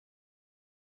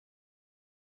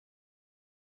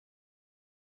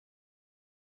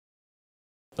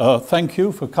Thank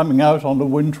you for coming out on a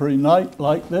wintry night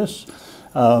like this.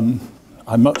 I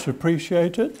much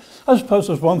appreciate it. I suppose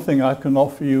there's one thing I can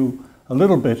offer you a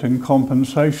little bit in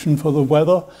compensation for the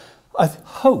weather. I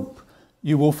hope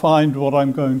you will find what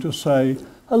I'm going to say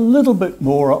a little bit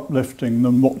more uplifting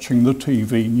than watching the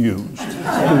TV news,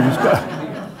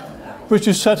 which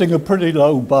is setting a pretty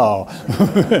low bar,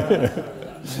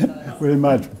 we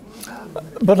imagine.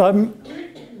 But I'm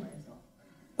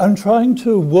trying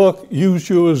to use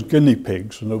you as guinea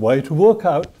pigs in a way to work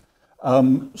out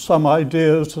some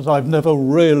ideas that I've never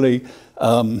really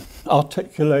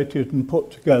articulated and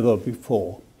put together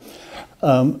before.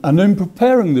 And in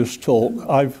preparing this talk,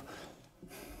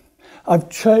 I've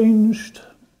changed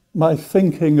my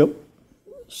thinking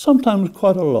sometimes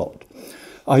quite a lot.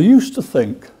 I used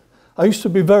to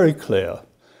be very clear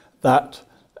that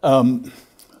the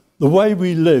way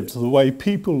we lived, the way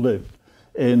people lived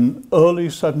in early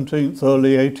 17th,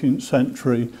 early 18th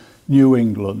century New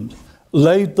England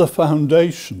laid the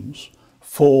foundations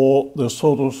for the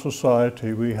sort of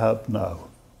society we have now.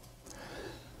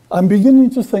 I'm beginning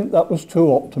to think that was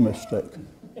too optimistic.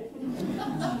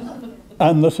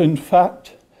 And that in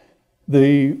fact,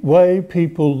 the way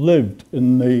people lived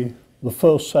in the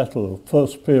first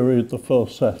period, the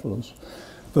first settlers,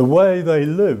 the way they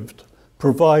lived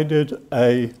provided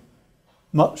a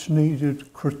much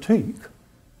needed critique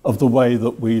of the way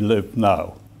that we live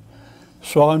now.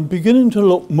 So I'm beginning to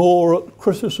look more at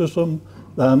criticism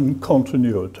than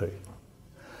continuity.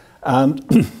 And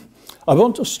I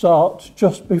want to start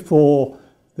just before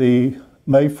the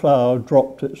Mayflower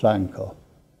dropped its anchor.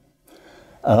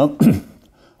 On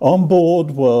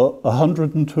board were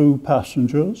 102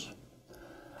 passengers,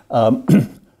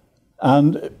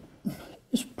 and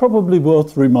it's probably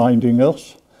worth reminding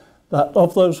us that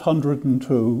of those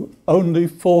 102, only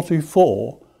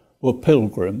 44 were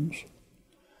pilgrims.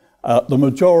 The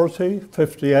majority,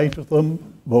 58 of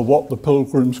them, were what the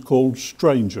pilgrims called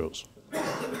strangers.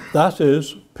 That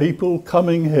is, people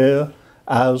coming here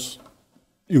as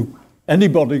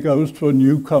anybody goes to a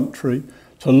new country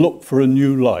to look for a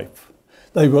new life.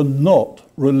 They were not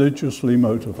religiously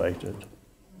motivated.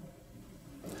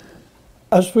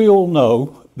 As we all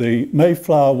know, the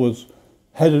Mayflower was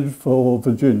headed for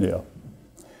Virginia.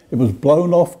 It was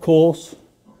blown off course.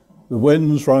 The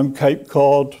winds round Cape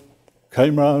Cod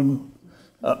came round,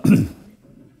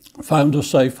 found a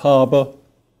safe harbour,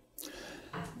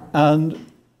 and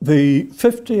the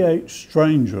 58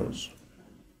 strangers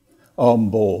on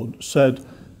board said,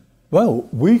 well,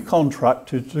 we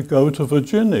contracted to go to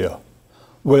Virginia.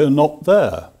 We're not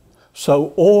there.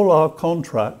 So all our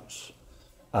contracts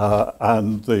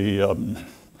and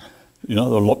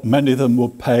many of them were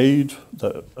paid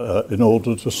in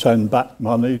order to send back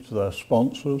money to their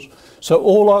sponsors. So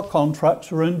all our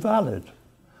contracts are invalid.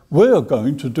 We're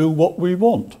going to do what we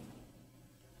want.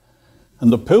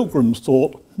 And the pilgrims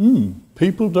thought,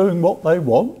 people doing what they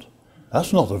want?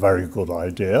 That's not a very good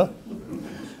idea.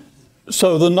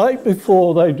 So the night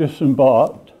before they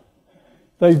disembarked,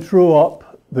 they drew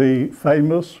up the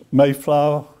famous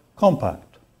Mayflower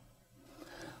Compact.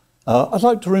 I'd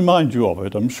like to remind you of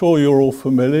it. I'm sure you're all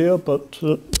familiar, but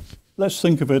let's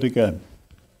think of it again.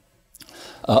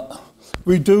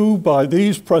 We do, by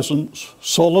these presents,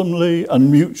 solemnly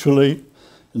and mutually,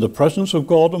 in the presence of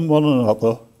God and one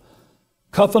another,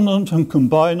 covenant and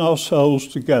combine ourselves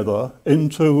together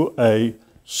into a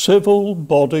civil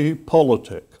body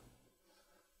politic.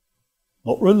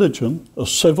 Not religion, a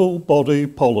civil body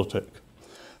politic,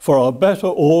 for our better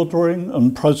ordering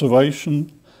and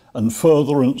preservation and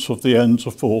furtherance of the ends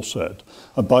aforesaid,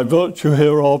 and by virtue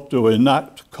hereof do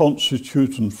enact,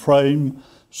 constitute and frame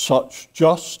such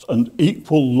just and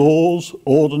equal laws,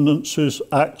 ordinances,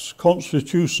 acts,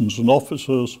 constitutions and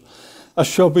officers as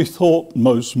shall be thought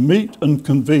most meet and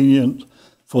convenient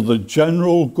for the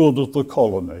general good of the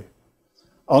colony,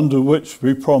 under which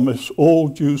we promise all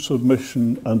due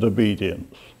submission and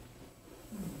obedience.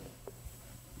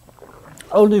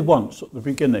 Only once at the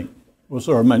beginning was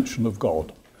there a mention of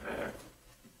God.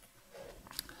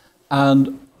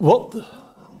 And what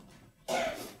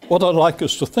I'd like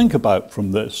us to think about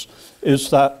from this is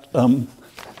that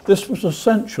this was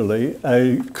essentially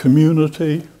a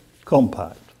community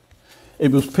compact.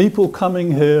 It was people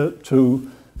coming here to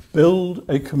build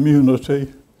a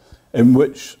community in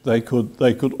which they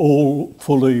could all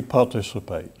fully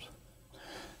participate.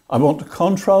 I want to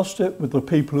contrast it with the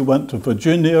people who went to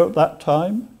Virginia at that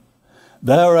time.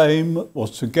 Their aim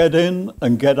was to get in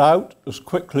and get out as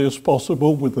quickly as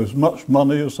possible with as much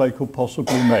money as they could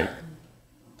possibly make.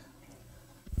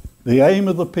 The aim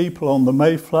of the people on the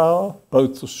Mayflower,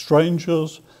 both the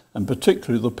strangers and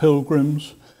particularly the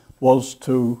pilgrims, was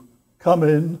to come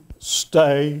in,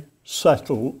 stay,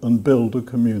 settle, and build a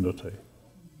community.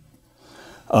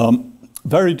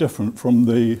 Very different from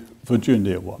the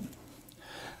Virginia one.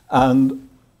 And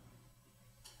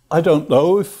I don't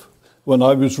know if, when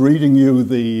I was reading you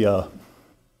the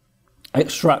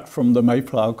extract from the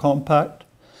Mayflower Compact,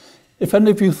 if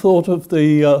any of you thought of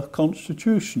the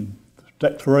Constitution, the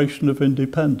Declaration of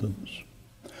Independence.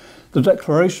 The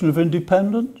Declaration of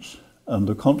Independence and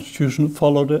the Constitution that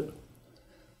followed it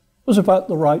was about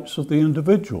the rights of the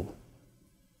individual.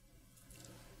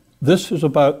 This is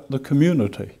about the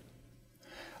community.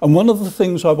 And one of the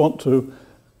things I want to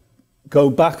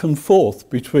go back and forth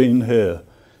between here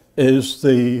is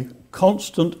the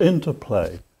constant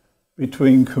interplay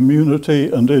between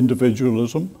community and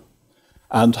individualism,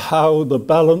 and how the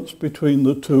balance between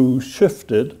the two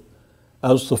shifted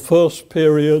as the first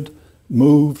period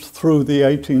moved through the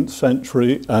 18th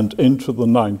century and into the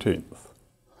 19th.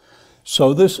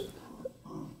 So this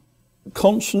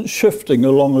constant shifting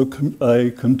along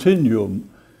a continuum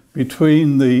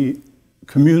between the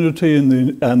community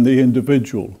and the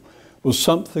individual was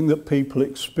something that people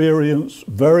experienced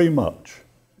very much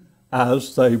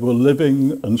as they were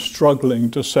living and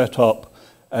struggling to set up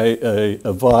a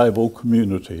viable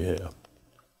community here.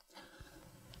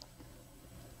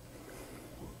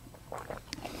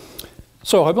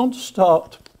 So I want to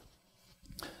start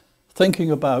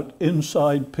thinking about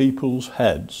inside people's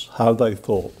heads, how they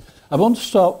thought. I want to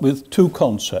start with two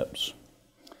concepts.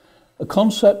 A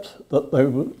concept that they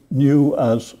knew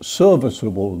as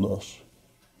serviceableness,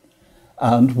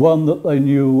 and one that they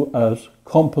knew as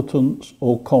competence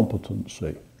or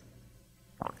competency.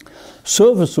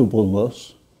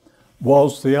 Serviceableness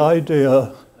was the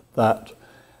idea that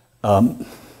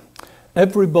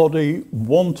everybody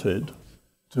wanted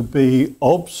to be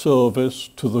of service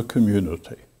to the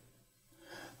community.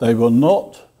 They were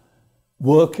not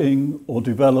working or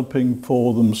developing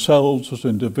for themselves as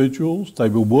individuals. They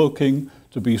were working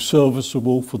to be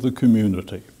serviceable for the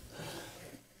community.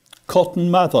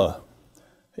 Cotton Mather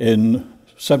in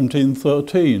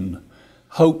 1713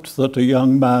 hoped that a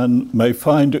young man may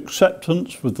find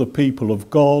acceptance with the people of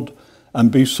God and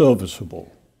be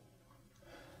serviceable.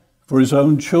 For his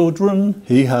own children,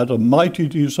 he had a mighty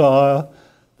desire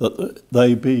that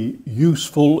they be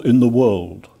useful in the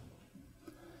world.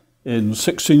 In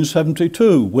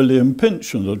 1672, William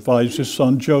Pynchon advised his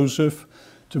son Joseph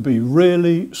to be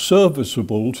really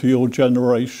serviceable to your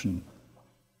generation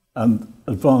and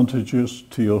advantageous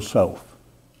to yourself.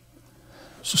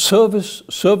 So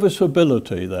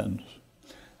serviceability then,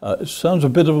 it sounds a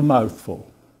bit of a mouthful,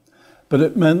 but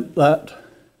it meant that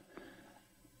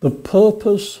the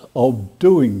purpose of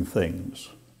doing things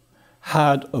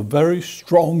had a very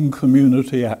strong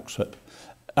community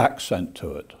accent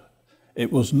to it.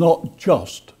 It was not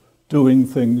just doing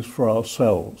things for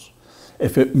ourselves.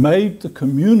 If it made the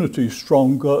community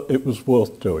stronger, it was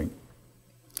worth doing.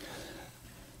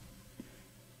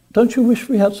 Don't you wish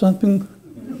we had something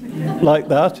like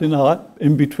that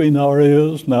in between our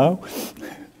ears now?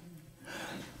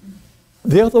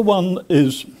 The other one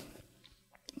is,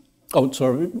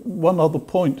 one other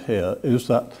point here is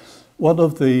that one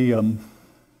of the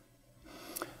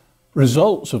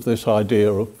results of this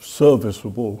idea of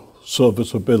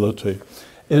serviceability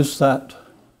is that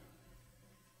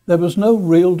there was no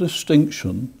real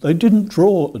distinction. They didn't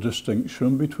draw a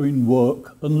distinction between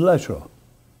work and leisure.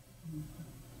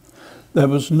 There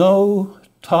was no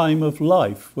time of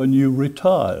life when you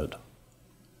retired.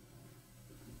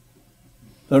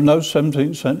 There are no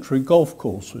 17th century golf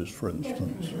courses, for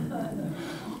instance.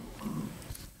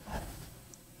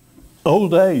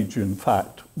 Old age, in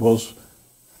fact, was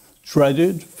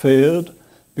dreaded, feared,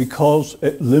 because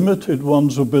it limited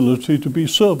one's ability to be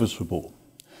serviceable.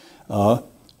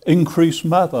 Increase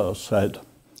Mather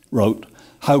wrote,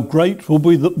 "How great will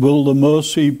the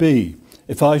mercy be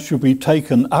if I should be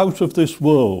taken out of this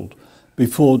world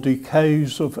before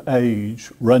decays of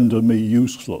age render me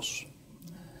useless."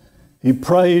 He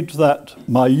prayed that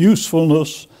my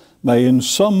usefulness may in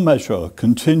some measure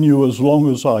continue as long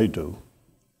as I do,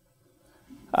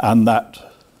 and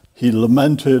that he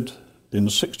lamented in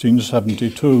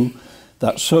 1672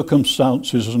 that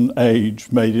circumstances and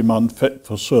age made him unfit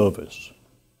for service.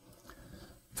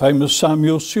 Famous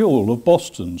Samuel Sewall of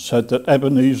Boston said that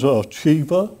Ebenezer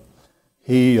Cheever,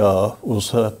 he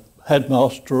was the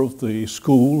headmaster of the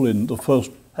school, the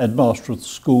first headmaster of the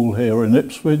school here in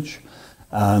Ipswich,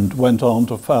 and went on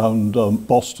to found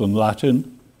Boston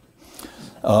Latin.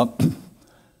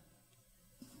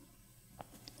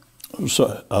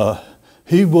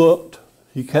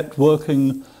 He kept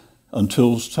working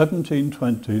until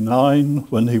 1729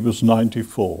 when he was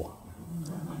 94.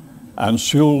 And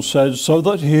Sewell says, so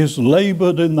that he has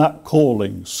laboured in that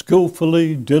calling,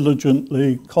 skillfully,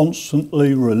 diligently,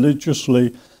 constantly,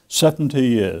 religiously, 70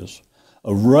 years,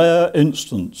 a rare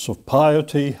instance of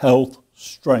piety, health,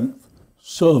 strength,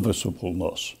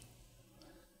 serviceableness.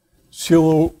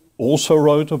 Sewell also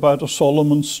wrote about a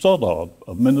Solomon Stoddard,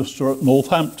 a minister at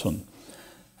Northampton,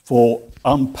 for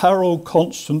unparalleled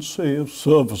constancy of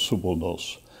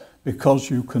serviceableness, because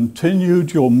you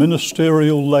continued your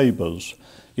ministerial labours,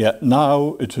 yet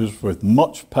now it is with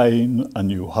much pain,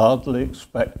 and you hardly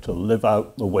expect to live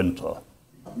out the winter.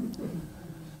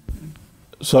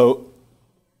 So,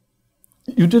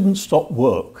 you didn't stop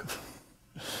work.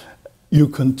 You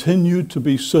continued to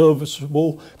be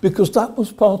serviceable because that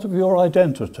was part of your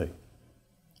identity.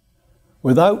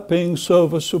 Without being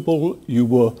serviceable, you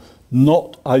were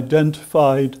not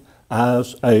identified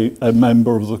as a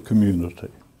member of the community.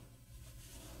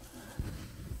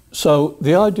 So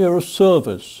the idea of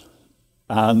service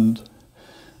and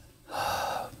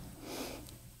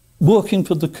working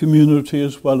for the community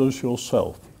as well as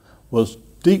yourself was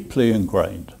deeply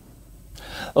ingrained.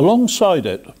 Alongside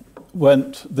it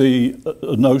went the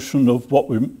notion of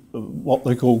what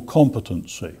they call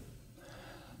competency.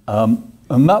 And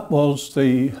that was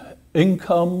the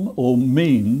income or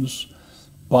means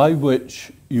by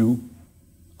which you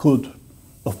could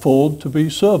afford to be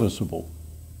serviceable.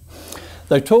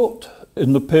 They talked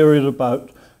in the period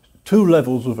about two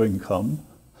levels of income,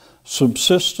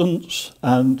 subsistence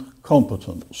and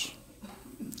competence.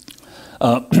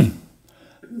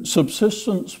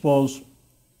 Subsistence was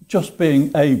just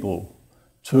being able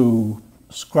to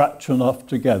scratch enough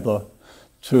together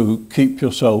to keep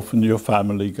yourself and your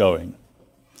family going.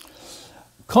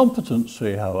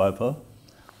 Competency, however,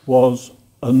 was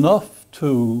enough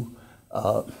to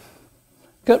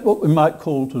get what we might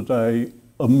call today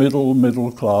a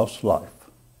middle class life.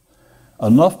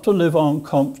 Enough to live on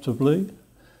comfortably,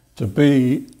 to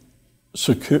be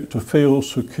secure, to feel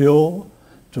secure,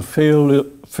 to feel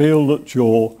that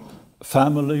your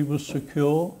family was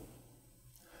secure.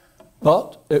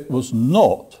 But it was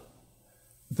not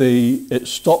it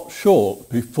stopped short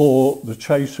before the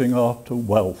chasing after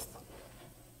wealth.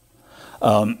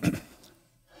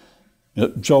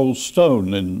 Joel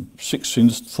Stone in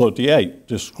 1638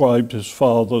 described his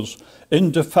father's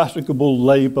indefatigable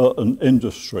labour and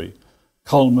industry,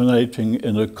 culminating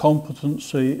in a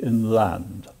competency in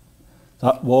land.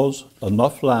 That was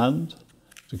enough land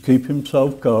to keep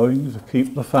himself going, to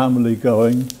keep the family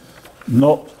going,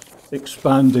 not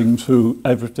expanding to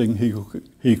everything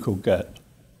he could get.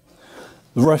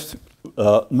 The rest,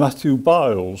 Matthew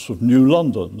Byles of New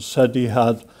London said he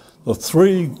had the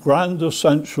three grand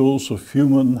essentials of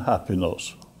human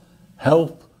happiness: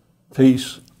 health,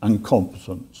 peace, and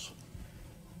competence.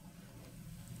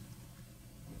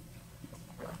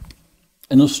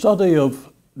 In a study of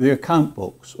the account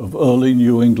books of early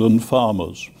New England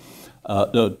farmers,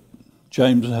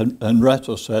 James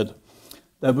Henretta said,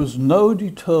 there was no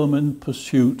determined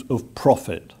pursuit of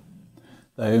profit.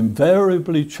 They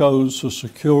invariably chose the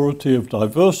security of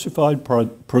diversified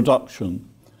production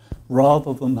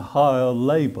rather than hire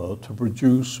labour to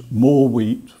produce more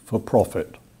wheat for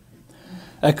profit.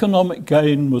 Economic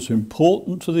gain was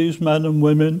important to these men and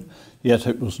women, yet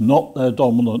it was not their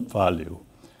dominant value.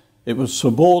 It was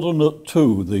subordinate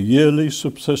to the yearly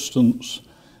subsistence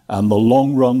and the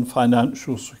long-run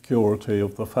financial security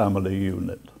of the family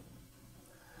unit.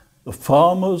 The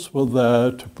farmers were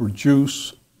there to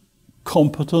produce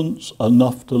competence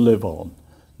enough to live on,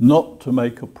 not to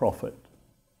make a profit.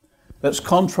 Let's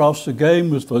contrast again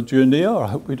with Virginia. I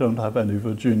hope we don't have any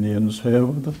Virginians here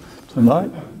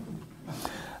tonight.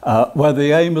 Where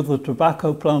the aim of the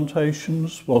tobacco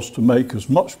plantations was to make as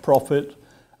much profit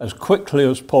as quickly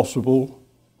as possible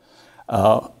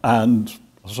and,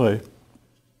 say,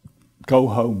 go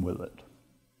home with it.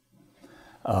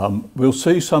 We'll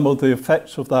see some of the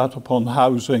effects of that upon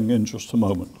housing in just a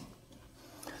moment.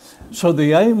 So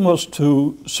the aim was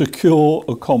to secure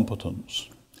a competence.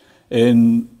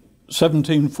 In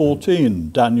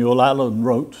 1714, Daniel Allen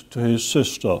wrote to his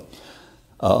sister,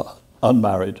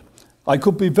 unmarried, I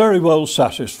could be very well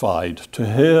satisfied to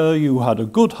hear you had a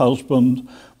good husband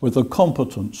with a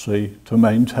competency to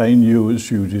maintain you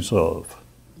as you deserve.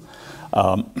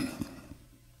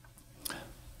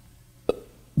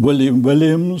 William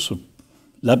Williams of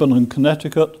Lebanon,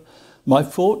 Connecticut, my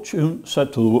fortune,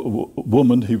 said to the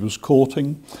woman he was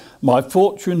courting, my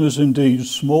fortune is indeed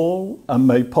small and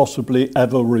may possibly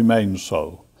ever remain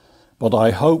so, but I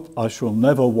hope I shall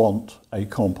never want a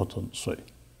competency.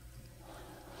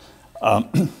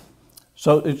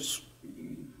 So it's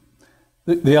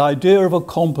the idea of a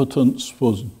competence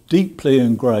was deeply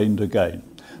ingrained again.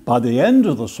 By the end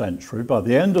of the century, by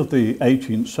the end of the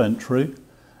 18th century,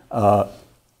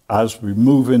 as we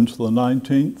move into the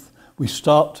 19th, we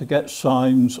start to get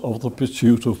signs of the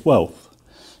pursuit of wealth.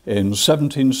 In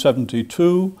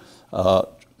 1772, a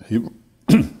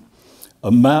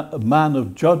man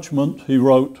of judgment, he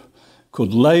wrote,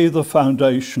 could lay the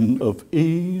foundation of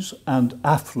ease and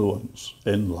affluence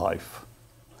in life.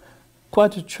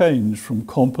 Quite a change from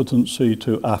competency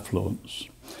to affluence.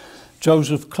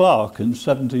 Joseph Clark in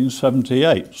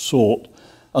 1778 sought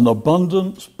an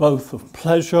abundance both of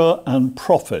pleasure and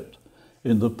profit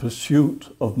in the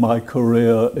pursuit of my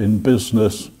career in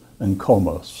business and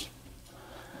commerce.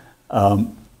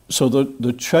 So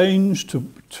the change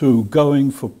to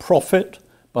going for profit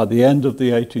by the end of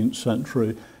the 18th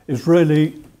century is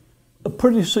really a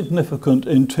pretty significant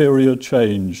interior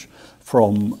change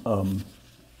from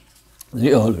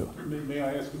the earlier. May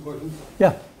I ask a question?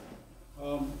 Yeah.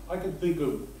 I can think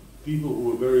of people who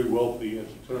were very wealthy at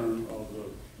the turn of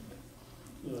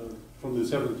from the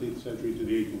 17th century to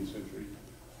the 18th century.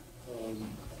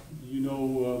 You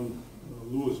know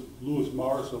Lewis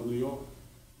Morris of New York?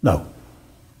 No.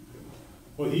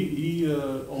 Well, he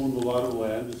owned a lot of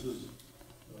land. This is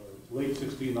late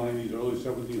 1690s, early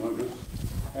 1700s,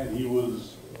 and he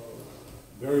was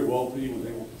very wealthy. He was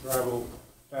able to travel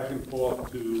back and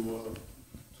forth to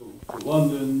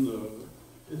London.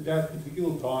 At that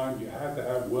particular time, you had to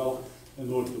have wealth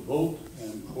in order to vote,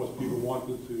 and of course, people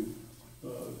wanted to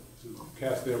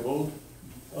cast their vote.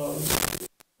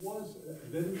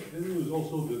 Then there was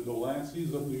also the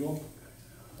Delanceys of New York,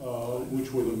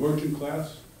 which were the merchant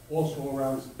class, also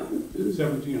around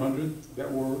 1700, that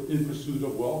were in pursuit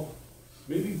of wealth.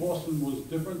 Maybe Boston was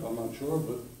different, I'm not sure,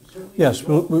 but certainly... Yes,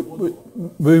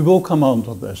 we will come on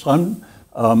to this. I'm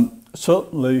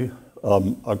certainly,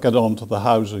 I'll get on to the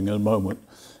housing in a moment.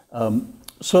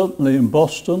 Certainly in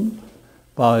Boston,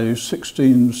 by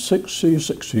 1660,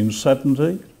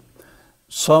 1670,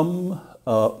 some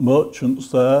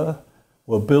merchants there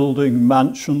were building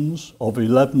mansions of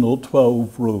 11 or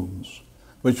 12 rooms,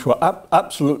 which were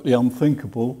absolutely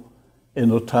unthinkable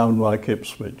in a town like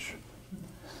Ipswich.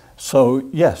 So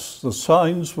yes, the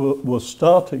signs were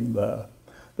starting there.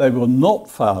 They were not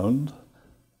found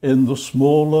in the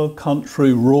smaller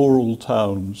country rural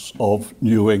towns of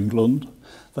New England.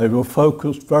 They were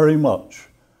focused very much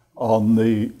on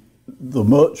the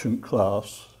merchant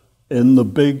class in the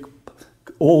big,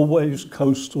 always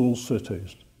coastal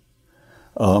cities.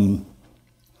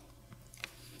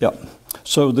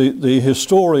 So the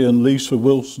historian Lisa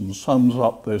Wilson sums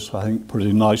up this, I think,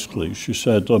 pretty nicely. She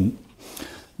said,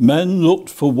 men looked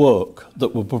for work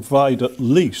that would provide at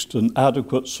least an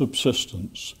adequate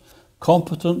subsistence.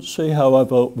 Competency,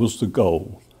 however, was the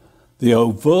goal. The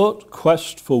overt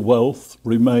quest for wealth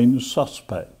remained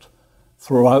suspect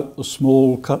throughout the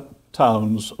small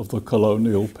towns of the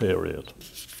colonial period.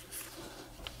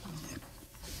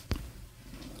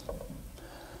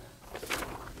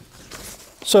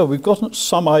 So we've got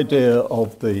some idea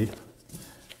of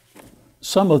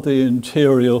some of the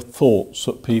interior thoughts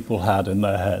that people had in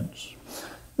their heads.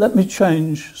 Let me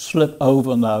slip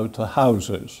over now to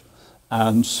houses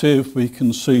and see if we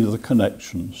can see the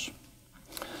connections.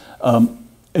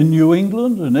 In New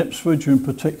England, in Ipswich in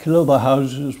particular, the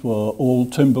houses were all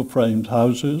timber-framed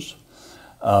houses.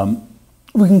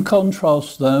 We can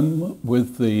contrast them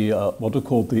with the what are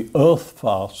called the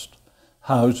earth-fast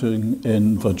housing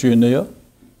in Virginia.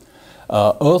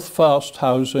 Earth-fast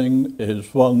housing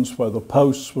is ones where the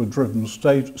posts were driven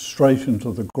straight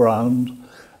into the ground.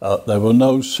 There were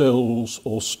no sills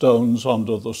or stones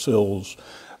under the sills,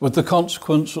 with the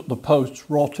consequence that the posts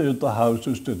rotted, the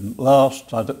houses didn't last.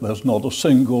 There's not a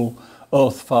single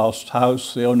earth-fast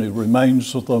house. The only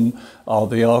remains of them are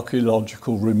the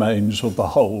archaeological remains of the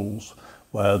holes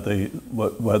where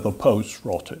the posts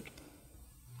rotted.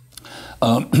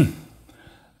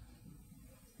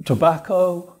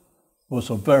 Tobacco was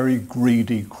a very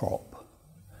greedy crop.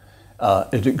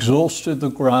 It exhausted the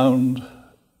ground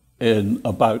in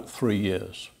about 3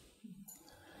 years.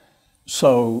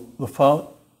 So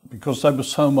because there was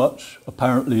so much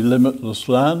apparently limitless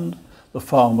land, the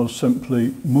farmers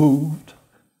simply moved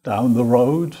down the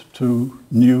road to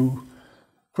new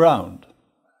ground.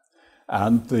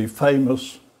 And the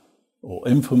famous or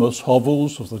infamous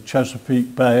hovels of the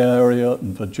Chesapeake Bay area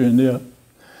in Virginia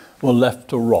were left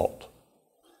to rot.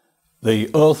 The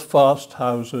earth-fast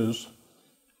houses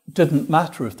didn't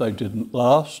matter if they didn't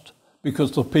last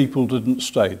because the people didn't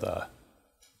stay there.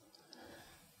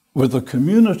 With the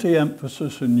community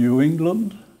emphasis in New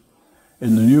England,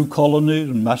 In the new colonies,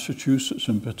 in Massachusetts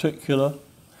in particular,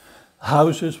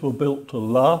 houses were built to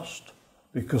last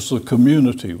because the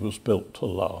community was built to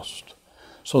last.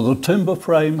 So the timber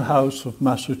frame house of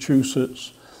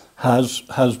Massachusetts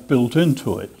has built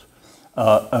into it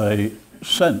a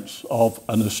sense of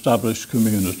an established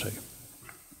community.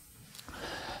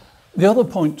 The other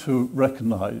point to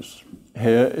recognise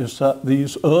here is that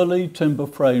these early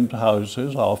timber-framed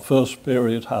houses, our first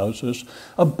period houses,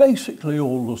 are basically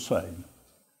all the same.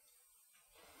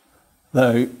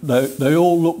 They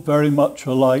all look very much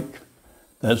alike.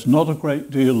 There's not a great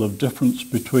deal of difference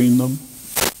between them.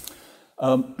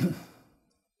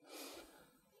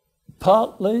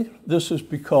 Partly, this is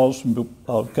because, and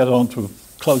I'll get on to a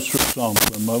closer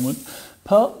example in a moment,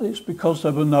 partly it's because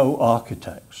there were no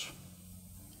architects.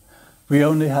 We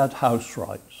only had house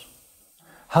rights.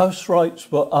 House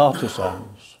rights were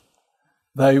artisans.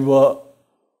 They were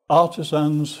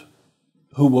artisans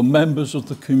who were members of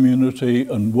the community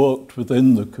and worked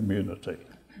within the community.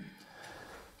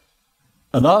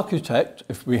 An architect,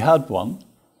 if we had one,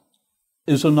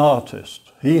 is an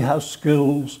artist. He has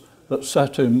skills that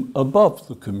set him above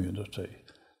the community,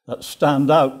 that stand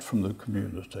out from the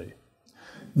community.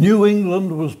 New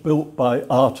England was built by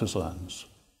artisans.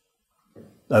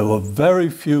 There were very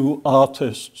few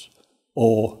artists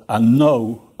and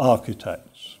no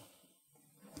architects.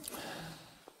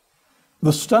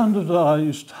 The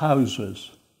standardized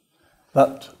houses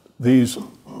that these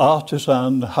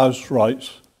artisan house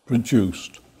rights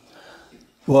produced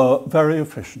were very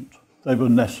efficient. They were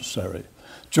necessary.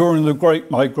 During the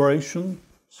Great Migration,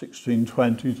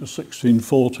 1620 to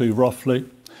 1640 roughly,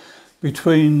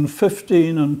 between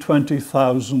 15 and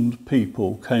 20,000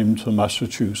 people came to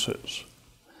Massachusetts.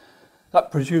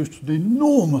 That produced an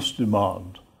enormous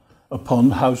demand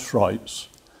upon house rights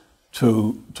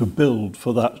to build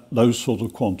for those sort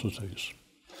of quantities.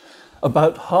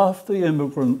 About half the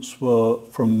immigrants were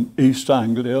from East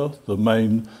Anglia, the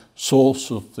main source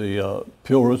of the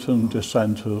Puritan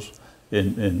dissenters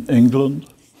in England,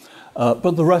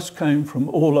 but the rest came from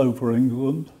all over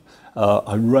England.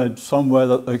 I read somewhere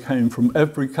that they came from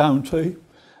every county,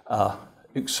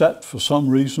 except for some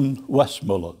reason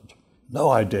Westmoreland. No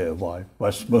idea why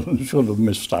Westmoreland should have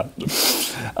missed out.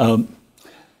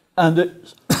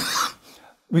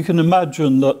 We can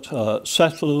imagine that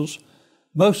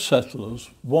most settlers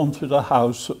wanted a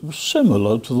house that was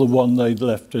similar to the one they'd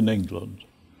left in England.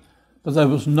 But there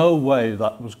was no way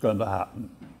that was going to happen.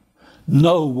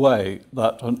 No way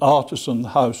that an artisan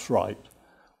house right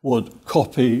would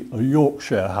copy a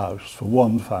Yorkshire house for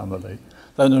one family,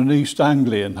 then an East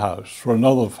Anglian house for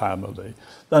another family,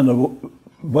 then a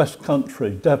West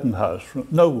Country Devon house.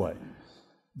 No way.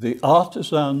 The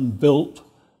artisan built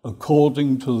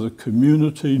according to the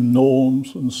community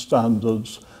norms and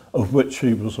standards of which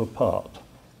he was a part.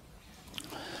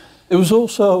 It was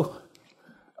also,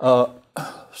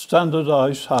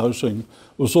 standardized housing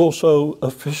was also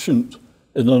efficient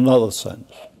in another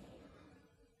sense.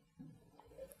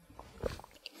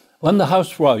 When the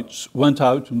house rights went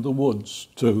out in the woods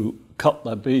to cut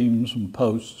their beams and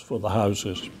posts for the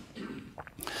houses,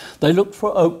 they looked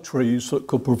for oak trees that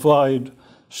could provide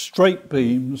straight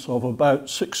beams of about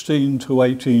 16 to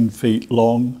 18 feet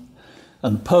long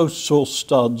and posts or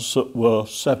studs that were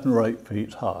 7 or 8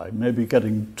 feet high, maybe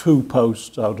getting 2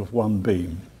 posts out of one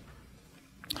beam.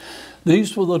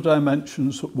 These were the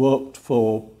dimensions that worked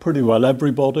for pretty well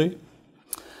everybody.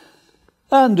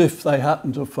 And if they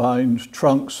happened to find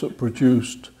trunks that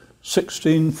produced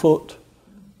 16-foot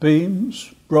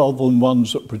beams rather than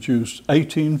ones that produced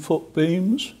 18-foot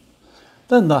beams,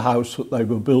 then the house that they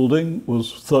were building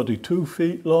was 32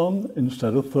 feet long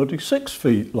instead of 36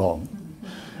 feet long,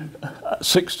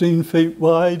 16 feet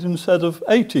wide instead of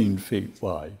 18 feet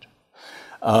wide.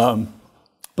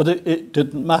 But it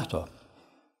didn't matter.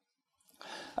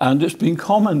 And it's been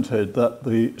commented that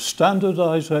the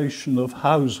standardization of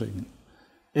housing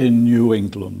in New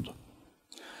England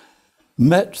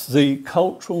met the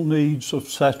cultural needs of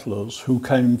settlers who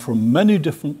came from many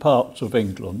different parts of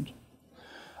England,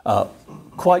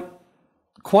 quite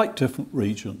different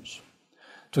regions,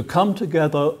 to come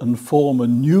together and form a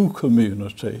new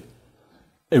community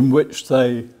in which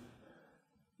they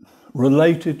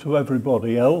related to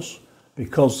everybody else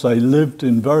because they lived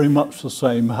in very much the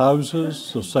same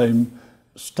houses, the same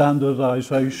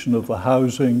standardization of the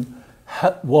housing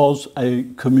was a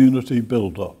community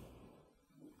builder.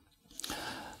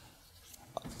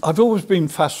 I've always been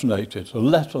fascinated, a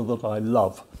letter that I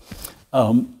love,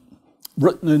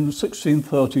 written in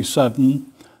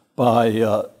 1637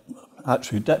 by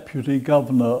actually Deputy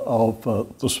Governor of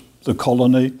the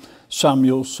colony,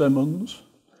 Samuel Simmons,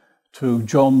 to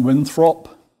John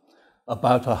Winthrop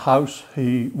about a house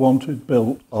he wanted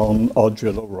built on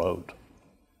Odula Road.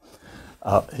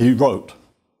 He wrote,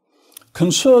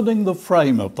 "Concerning the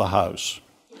frame of the house,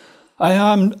 I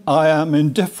am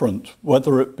indifferent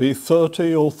whether it be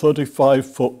 30 or 35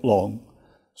 foot long,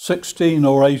 16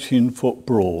 or 18 foot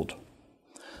broad.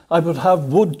 I would have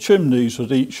wood chimneys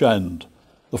at each end,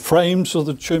 the frames of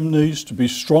the chimneys to be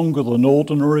stronger than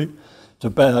ordinary, to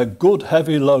bear a good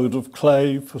heavy load of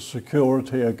clay for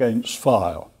security against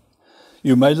fire.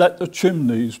 You may let the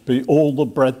chimneys be all the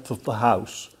breadth of the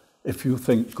house, if you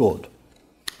think good.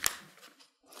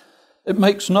 It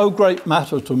makes no great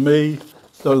matter to me,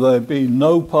 though there be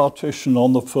no partition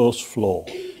on the first floor.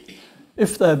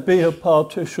 If there be a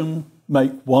partition,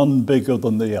 make one bigger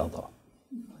than the other.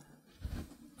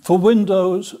 For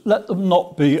windows, let them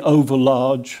not be over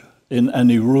large in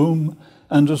any room,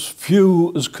 and as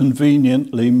few as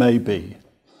conveniently may be,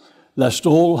 let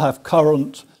all have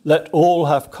current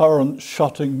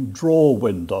shutting drawer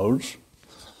windows,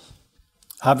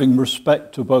 having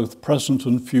respect to both present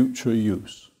and future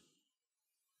use.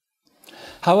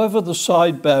 However, the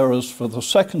side bearers for the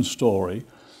second story,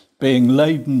 being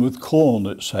laden with corn,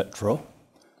 etc.,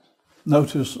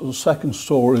 notice the second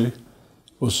story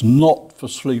was not for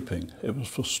sleeping, it was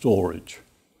for storage.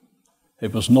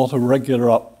 It was not a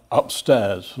regular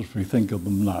upstairs as we think of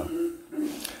them now.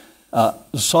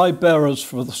 The side bearers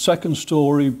for the second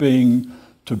story, being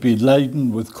to be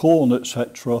laden with corn,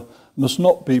 etc., must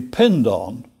not be pinned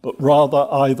on, but rather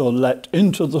either let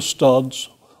into the studs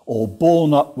or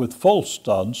borne up with false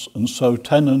studs and so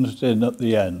tenoned in at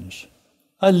the ends.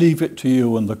 I leave it to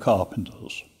you and the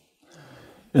carpenters.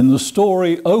 In the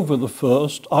story over the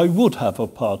first, I would have a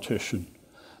partition,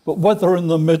 but whether in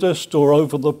the midst or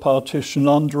over the partition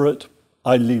under it,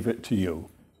 I leave it to you.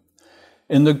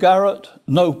 In the garret,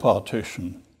 no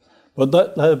partition, but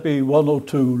let there be one or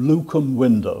two lucum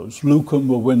windows. Lucum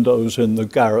were windows in the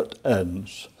garret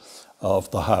ends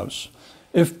of the house,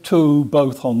 if two,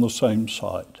 both on the same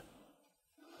side.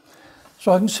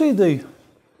 So I can see the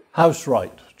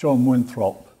housewright, John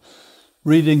Winthrop,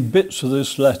 reading bits of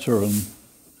this letter and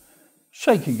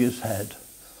shaking his head.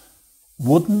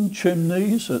 Wooden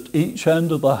chimneys at each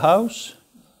end of the house?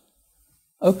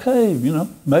 Okay,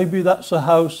 maybe that's a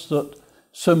house that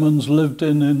Symonds lived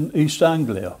in East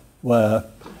Anglia, where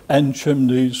end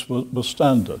chimneys were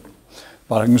standard.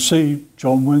 But I can see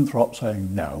John Winthrop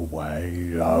saying, no way,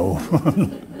 no.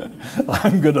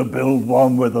 I'm going to build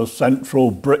one with a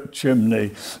central brick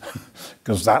chimney,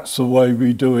 because that's the way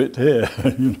we do it here.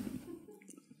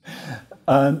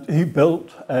 And he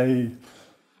built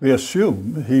we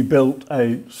assume he built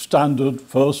a standard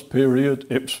first period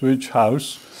Ipswich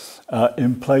house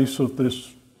in place of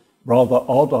this rather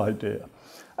odd idea.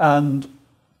 And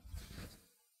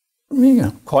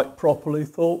quite properly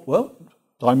thought, well,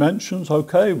 dimensions,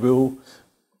 okay,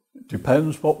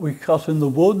 depends what we cut in the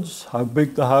woods, how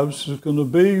big the house is going to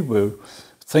be, we'll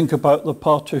think about the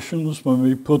partitions when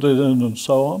we put it in and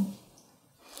so on.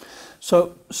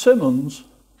 So Symonds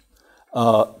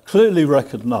clearly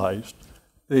recognised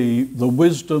the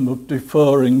wisdom of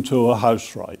deferring to a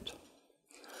housewright.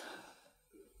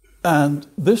 And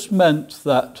this meant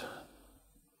that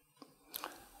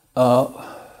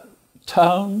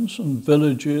towns and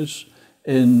villages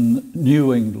in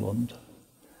New England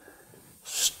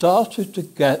started to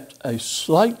get a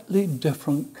slightly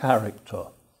different character,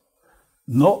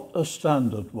 not a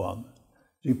standard one,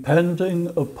 depending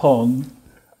upon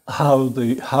how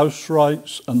the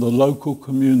housewrights and the local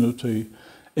community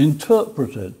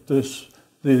interpreted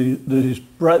these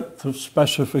breadth of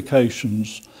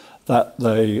specifications that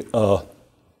they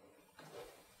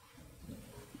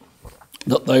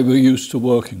were used to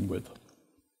working with.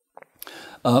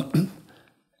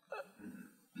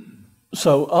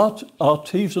 So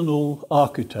artisanal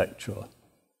architecture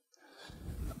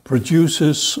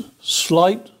produces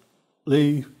slight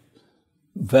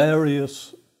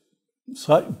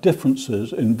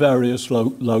differences in various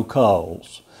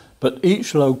locales, but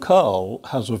each locale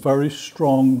has a very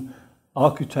strong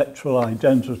architectural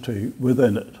identity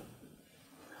within it.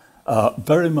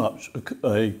 Very much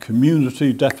a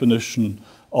community definition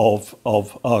of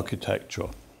architecture.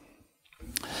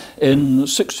 In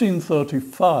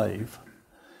 1635,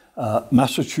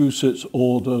 Massachusetts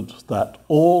ordered that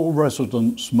all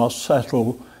residents must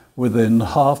settle within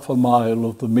half a mile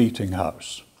of the meeting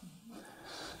house.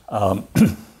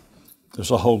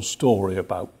 There's a whole story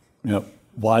about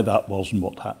why that was and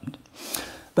what happened.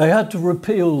 They had to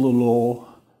repeal the law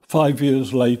 5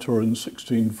 years later in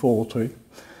 1640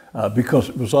 because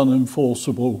it was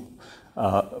unenforceable.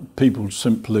 People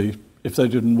simply, if they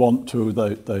didn't want to,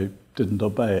 they didn't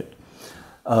obey it.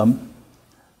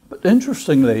 But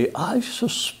interestingly, I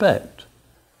suspect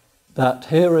that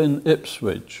here in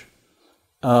Ipswich,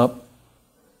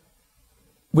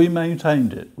 we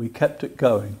maintained it, we kept it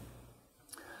going.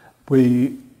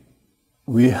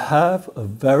 We have a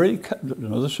very,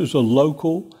 this is a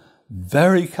local,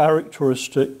 very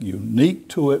characteristic, unique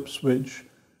to Ipswich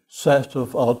set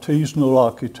of artisanal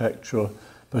architecture,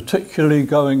 particularly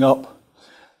going up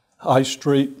High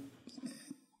Street,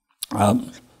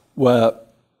 where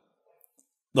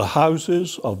the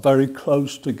houses are very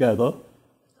close together.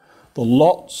 The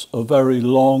lots are very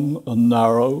long and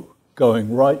narrow,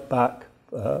 going right back.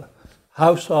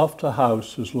 House after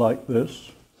house is like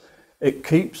this. It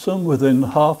keeps them within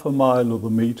half a mile of the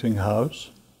meeting house.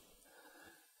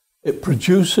 It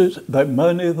produces, that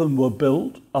many of them were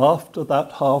built after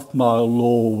that half-mile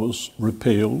law was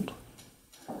repealed.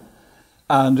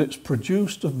 And it's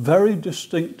produced a very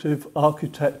distinctive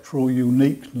architectural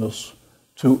uniqueness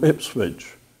to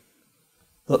Ipswich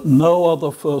that no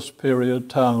other first period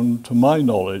town, to my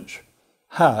knowledge,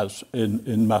 has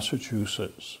in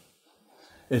Massachusetts.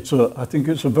 I think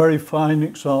it's a very fine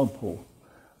example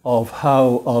of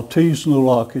how artisanal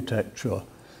architecture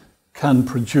can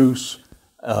produce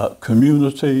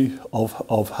community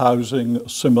of housing,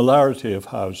 similarity of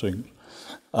housing,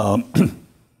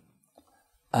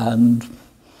 and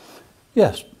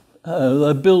yes,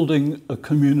 they're building a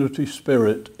community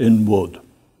spirit in wood.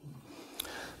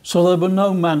 So there were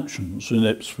no mansions in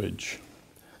Ipswich.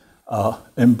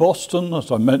 In Boston,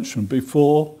 as I mentioned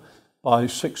before, by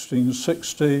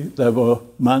 1660, there were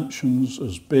mansions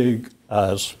as big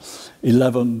as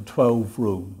 11, 12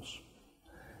 rooms.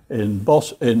 In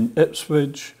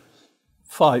Ipswich,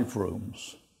 5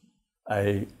 rooms.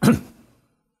 The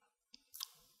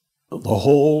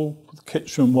hall, the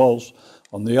kitchen was,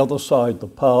 on the other side the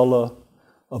parlour,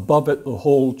 above it the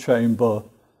hall chamber,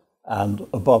 and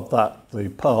above that the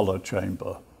parlour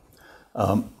chamber.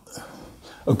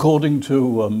 According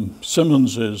to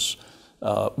Symonds's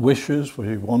wishes, where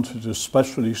he wanted to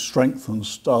especially strengthen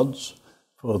studs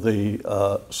for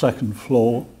the second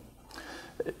floor,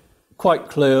 quite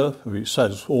clear, he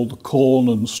says, all the corn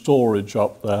and storage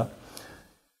up there.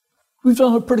 We've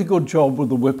done a pretty good job with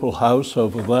the Whipple house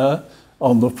over there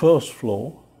on the first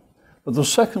floor, but the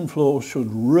second floor should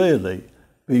really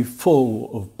be full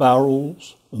of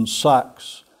barrels and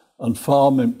sacks and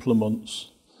farm implements,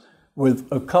 with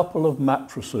a couple of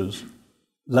mattresses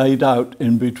laid out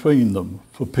in between them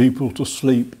for people to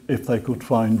sleep if they could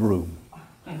find room.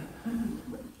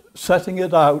 Setting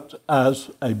it out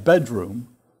as a bedroom,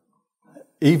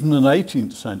 even an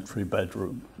 18th century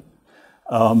bedroom,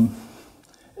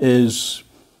 is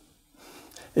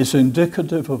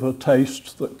indicative of a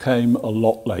taste that came a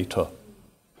lot later,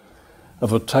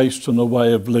 of a taste and a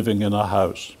way of living in a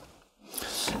house.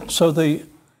 So the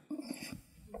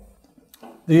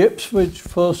Ipswich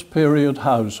first period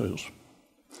houses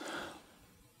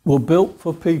were built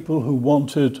for people who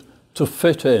wanted to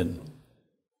fit in,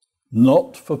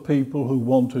 not for people who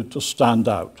wanted to stand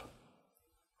out.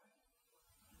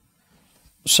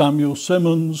 Samuel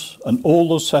Symonds and all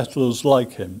the settlers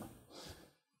like him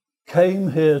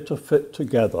came here to fit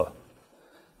together,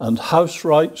 and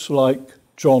housewrights like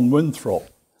John Winthrop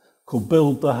could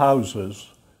build the houses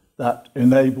that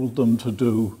enabled them to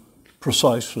do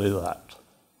precisely that.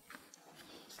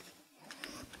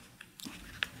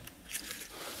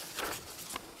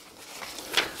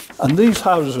 And these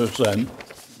houses then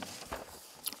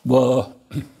were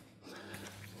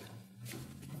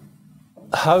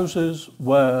houses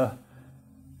where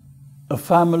a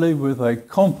family with a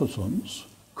competence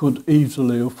could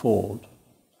easily afford.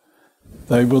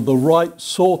 They were the right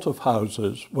sort of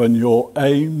houses when your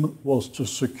aim was to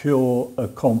secure a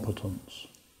competence.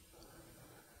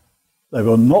 They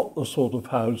were not the sort of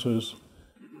houses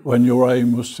when your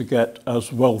aim was to get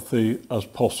as wealthy as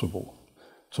possible,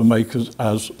 to make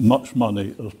as much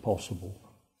money as possible.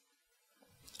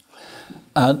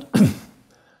 And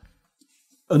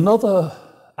another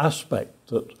aspect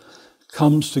that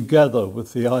comes together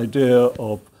with the idea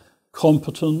of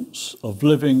competence, of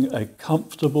living a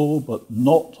comfortable but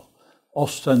not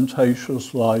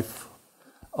ostentatious life,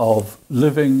 of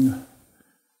living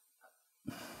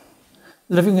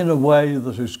in a way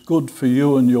that is good for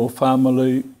you and your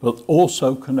family, but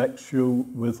also connects you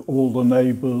with all the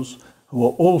neighbours who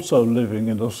are also living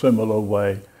in a similar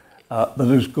way,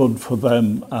 that is good for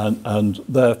them and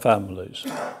their families.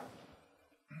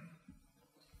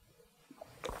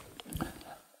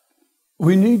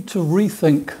 We need to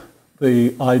rethink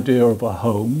the idea of a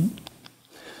home.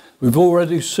 We've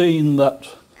already seen that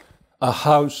a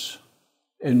house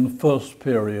in first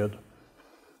period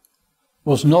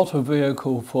was not a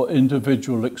vehicle for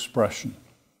individual expression.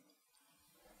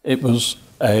 It was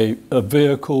a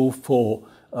vehicle for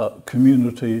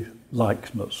community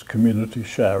likeness, community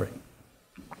sharing.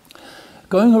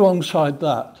 Going alongside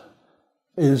that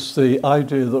is the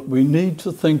idea that we need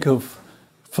to think of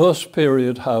first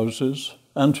period houses,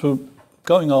 and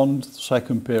going on to the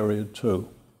second period too,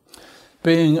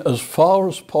 being as far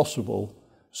as possible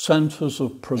centres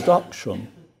of production,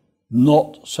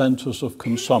 not centres of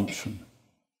consumption.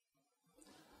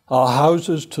 Our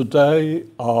houses today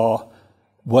are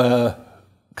where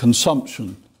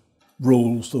consumption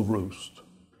rules the roost.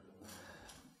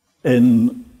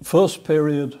 In first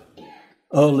period,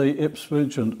 early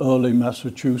Ipswich and early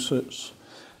Massachusetts,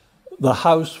 the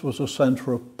house was a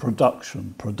centre of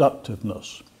production,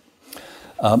 productiveness.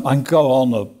 I can go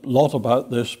on a lot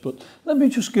about this, but let me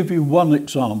just give you one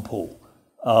example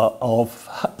of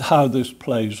how this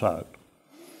plays out.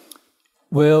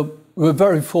 We're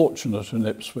very fortunate in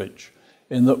Ipswich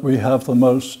in that we have the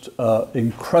most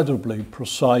incredibly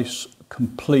precise,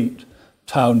 complete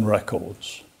town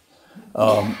records.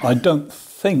 I don't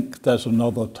think there's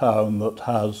another town that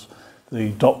has the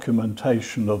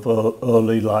documentation of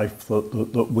early life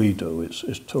that we do.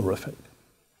 It's terrific.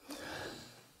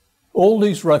 All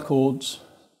these records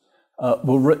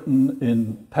were written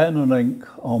in pen and ink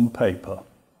on paper.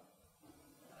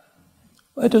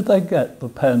 Where did they get the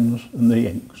pens and the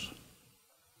inks?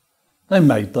 They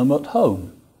made them at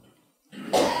home.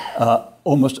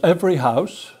 Almost every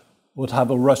house would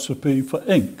have a recipe for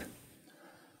ink.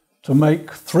 To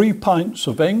make 3 pints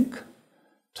of ink,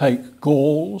 take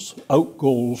galls, oak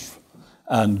galls,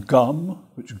 and gum,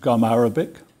 which is gum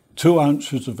arabic, 2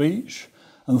 ounces of each,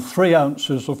 and 3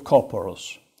 ounces of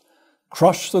copperas.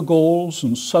 Crush the galls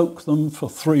and soak them for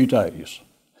 3 days.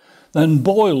 Then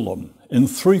boil them in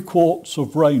 3 quarts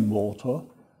of rainwater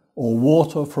or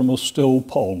water from a still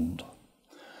pond.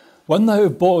 When they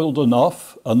have boiled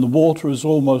enough and the water is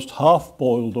almost half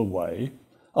boiled away,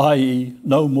 i.e.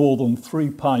 no more than 3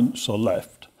 pints are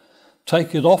left,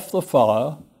 take it off the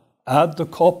fire, add the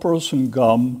copperas and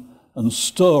gum, and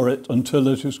stir it until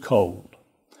it is cold.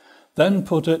 Then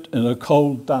put it in a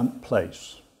cold, damp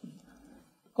place.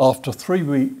 After 3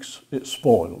 weeks, it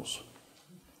spoils.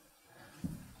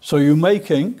 So you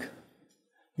make ink,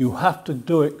 you have to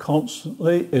do it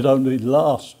constantly, it only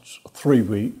lasts 3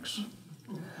 weeks.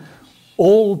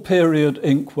 All period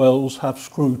inkwells have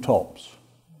screw tops.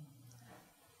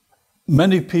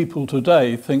 Many people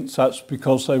today think that's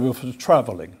because they were for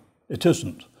travelling. It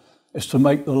isn't. It's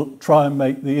to try and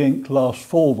make the ink last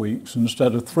 4 weeks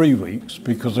instead of 3 weeks,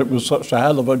 because it was such a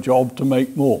hell of a job to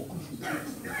make more.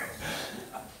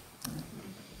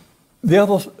 The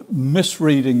other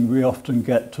misreading we often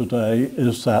get today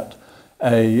is that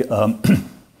a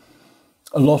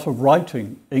lot of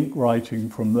writing, ink writing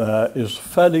from there, is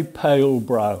fairly pale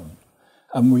brown,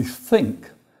 and we think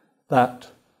that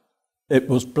it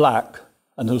was black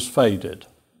and has faded.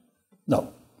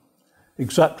 No,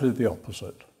 exactly the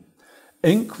opposite.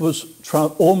 Ink was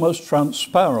almost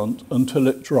transparent until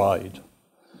it dried.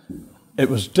 It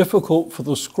was difficult for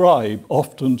the scribe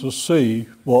often to see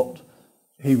what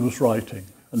he was writing,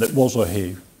 and it was a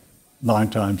he, 9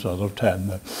 times out of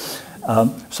 10.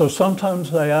 So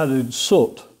sometimes they added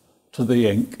soot to the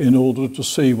ink in order to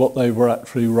see what they were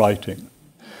actually writing.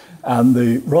 And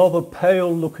the rather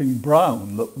pale-looking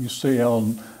brown that we see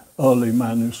on early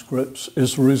manuscripts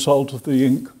is the result of the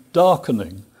ink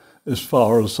darkening as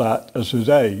far as it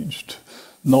aged,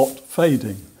 not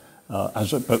fading. But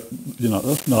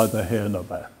that's neither here nor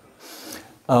there.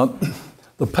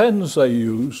 The pens they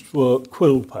used were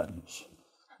quill pens,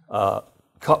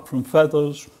 cut from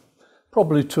feathers,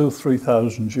 probably 2,000 or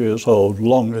 3,000 years old,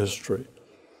 long history.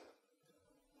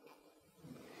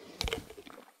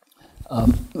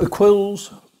 The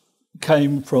quills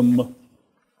came from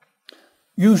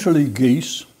usually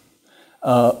geese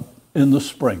in the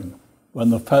spring, when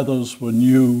the feathers were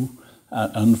new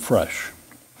and fresh.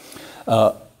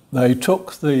 They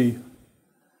took the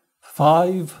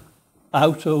 5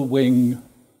 outer wing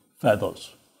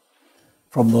feathers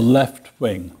from the left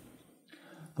wing.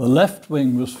 The left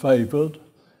wing was favoured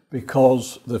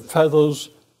because the feathers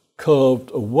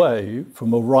curved away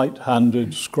from a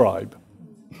right-handed scribe.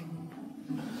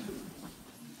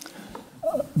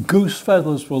 Goose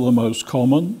feathers were the most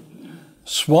common.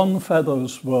 Swan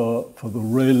feathers were for the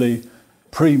really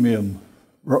premium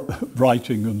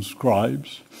writing and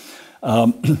scribes.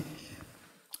 And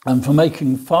for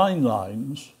making fine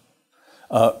lines,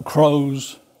 crow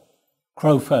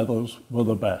feathers were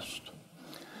the best.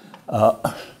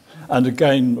 And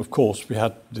again, of course, we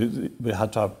had to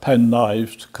have pen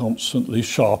knives to constantly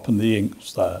sharpen the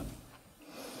inks there.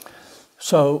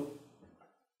 So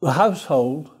the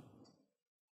household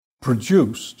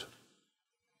produced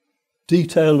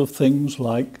detail of things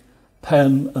like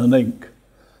pen and ink,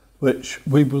 which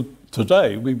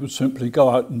today we would simply go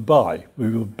out and buy.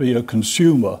 We would be a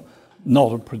consumer,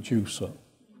 not a producer.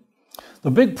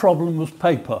 The big problem was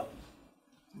paper.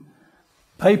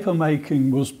 Paper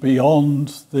making was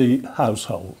beyond the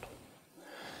household.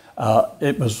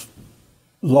 It was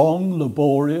long,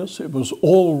 laborious. It was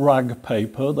all rag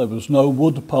paper. There was no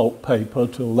wood pulp paper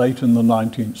till late in the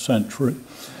 19th century.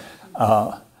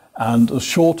 And a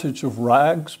shortage of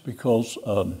rags because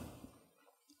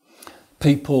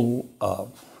people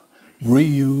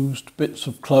reused bits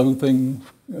of clothing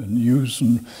and used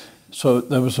them. So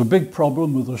there was a big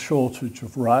problem with a shortage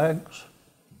of rags.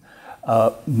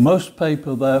 Most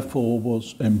paper, therefore,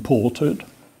 was imported.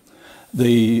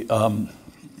 The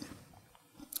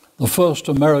first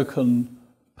American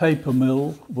paper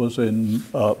mill was in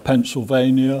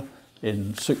Pennsylvania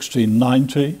in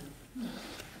 1690.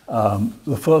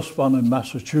 The first one in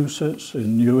Massachusetts,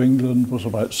 in New England, was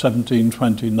about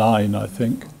 1729, I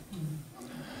think.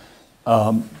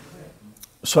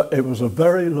 So it was a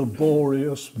very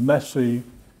laborious, messy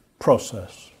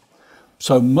process.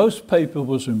 So most paper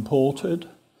was imported.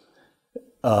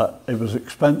 It was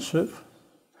expensive.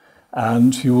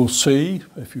 And you will see,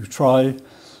 if you try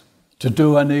to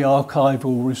do any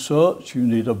archival research, you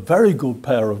need a very good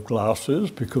pair of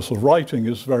glasses because the writing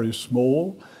is very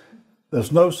small.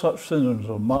 There's no such thing as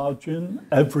a margin.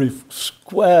 Every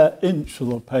square inch of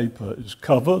the paper is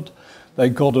covered. They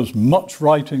got as much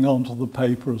writing onto the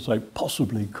paper as they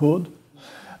possibly could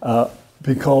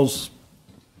because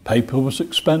paper was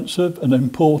expensive and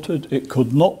imported. It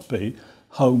could not be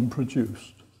home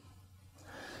produced.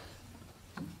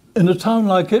 In a town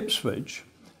like Ipswich,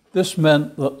 this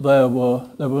meant that there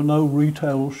were no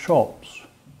retail shops.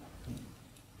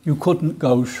 You couldn't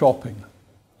go shopping.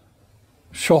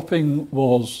 Shopping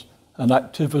was an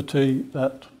activity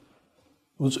that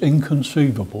was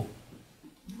inconceivable.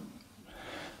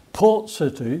 Port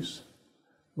cities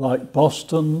like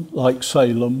Boston, like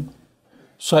Salem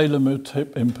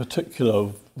in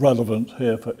particular, relevant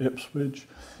here for Ipswich,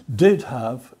 did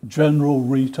have general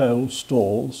retail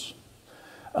stores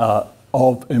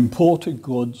of imported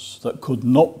goods that could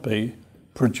not be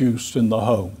produced in the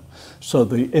home. So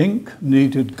the ink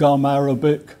needed gum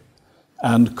arabic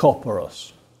and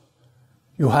copperas.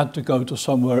 You had to go to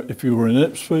somewhere, if you were in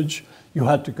Ipswich, you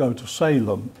had to go to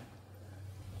Salem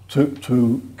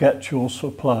to get your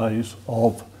supplies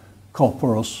of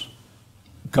copperas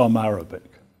gum arabic.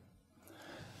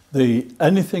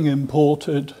 Anything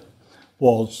imported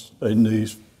was in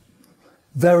these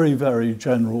very, very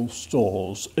general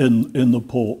stores in the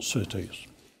port cities.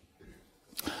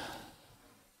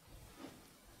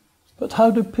 But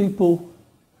how did people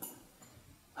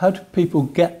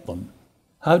get them?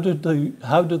 How did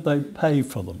they pay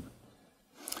for them?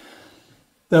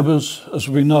 There was, as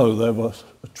we know, there was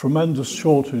a tremendous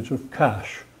shortage of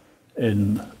cash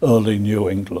in early New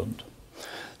England.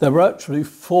 There were actually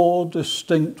 4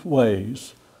 distinct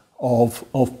ways of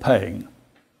paying.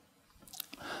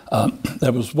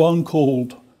 There was one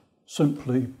called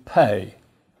simply pay.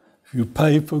 If you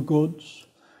pay for goods,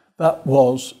 that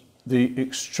was the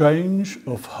exchange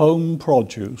of home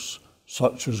produce,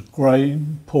 such as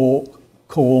grain, pork,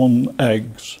 corn,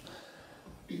 eggs,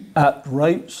 at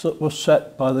rates that were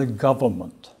set by the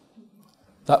government.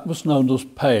 That was known as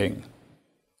paying.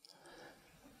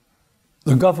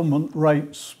 The government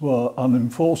rates were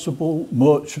unenforceable,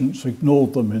 merchants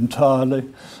ignored them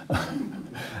entirely,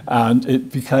 and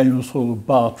it became a sort of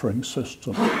bartering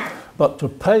system. But to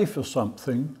pay for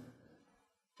something,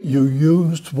 you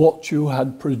used what you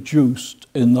had produced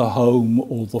in the home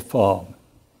or the farm.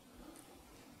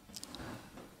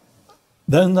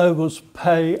 Then there was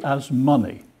pay as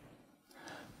money.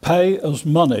 Pay as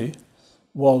money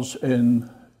was in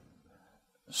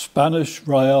Spanish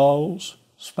reals,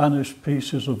 Spanish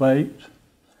pieces of 8.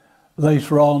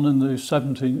 Later on in the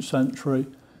 17th century,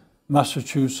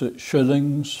 Massachusetts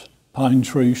shillings, pine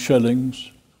tree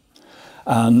shillings,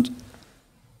 and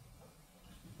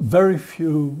very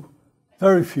few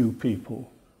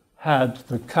people had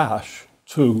the cash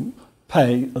to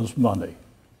pay as money.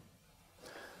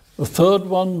 The third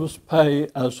one was pay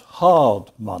as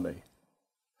hard money,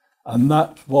 and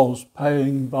that was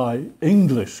paying by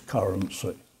English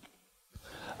currency.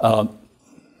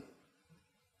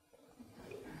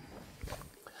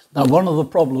 Now, one of the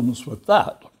problems with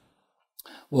that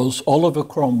was Oliver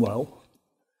Cromwell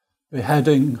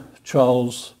beheading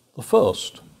Charles I,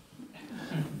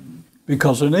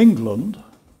 because in England,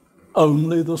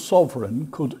 only the sovereign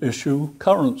could issue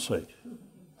currency.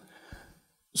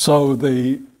 So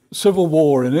the Civil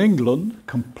War in England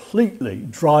completely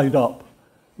dried up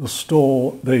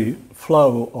the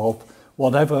flow of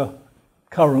whatever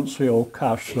currency or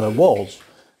cash there was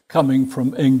coming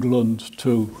from England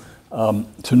to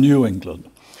New England.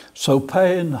 So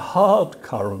paying hard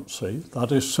currency,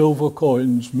 that is silver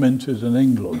coins minted in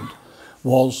England,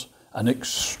 was an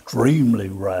extremely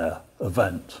rare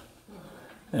event.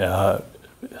 It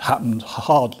happened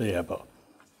hardly ever.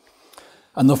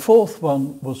 And the fourth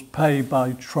one was pay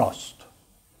by trust.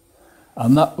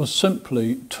 And that was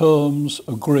simply terms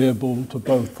agreeable to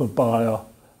both the buyer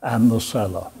and the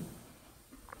seller.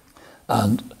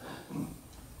 And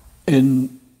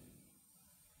in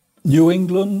New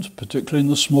England, particularly in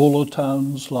the smaller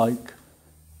towns like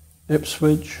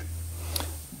Ipswich,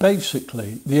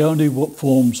 basically the only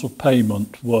forms of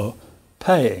payment were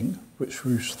paying, which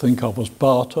we think of as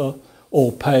barter,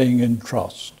 or paying in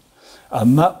trust.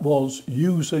 And that was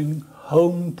using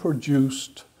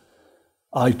home-produced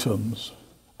items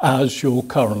as your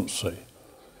currency.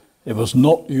 It was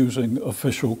not using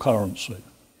official currency.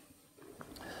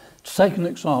 To take an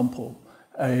example,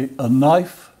 a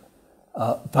knife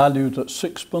valued at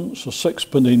sixpence, a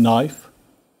sixpenny knife,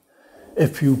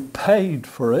 if you paid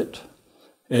for it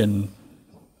in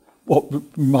what we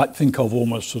might think of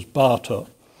almost as barter,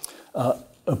 a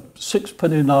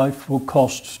sixpenny knife will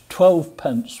cost 12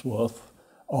 pence worth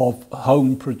of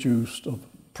home-produced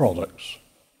products.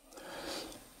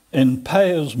 In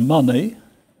payers' money,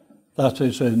 that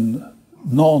is in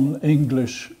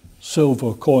non-English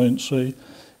silver currency,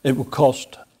 it will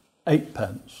cost 8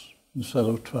 pence instead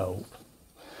of 12.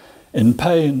 In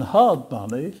paying hard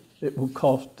money, it will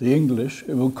cost it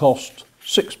will cost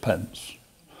 6 pence.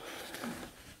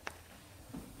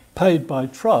 Paid by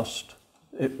trust,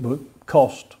 it would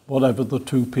cost whatever the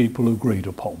two people agreed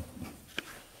upon.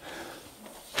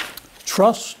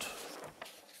 Trust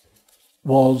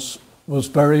was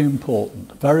very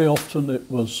important. Very often it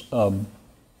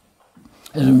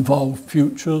involved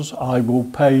futures. I will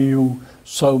pay you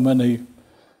so many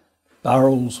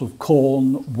barrels of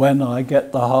corn when I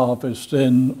get the harvest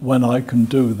in, when I can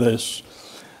do this.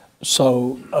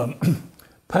 So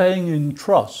paying in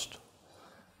trust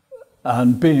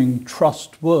and being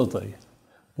trustworthy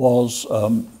was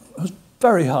a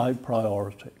very high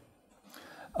priority.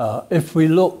 If we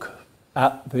look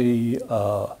at the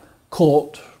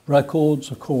court records,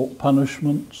 the court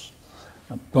punishments,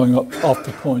 I'm going off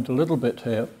the point a little bit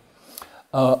here,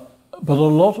 but a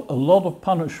lot of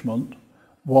punishment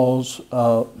was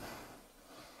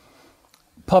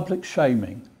public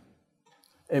shaming.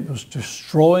 It was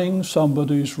destroying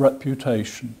somebody's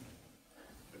reputation.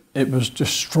 It was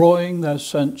destroying their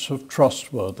sense of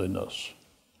trustworthiness.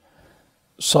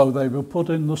 So they were put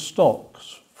in the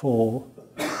stocks for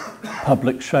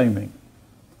public shaming.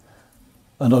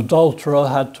 An adulterer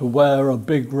had to wear a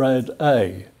big red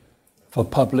A for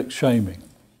public shaming.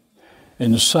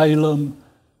 In Salem,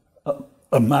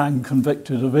 a man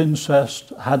convicted of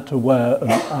incest had to wear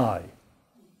an I.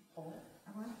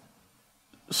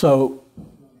 So,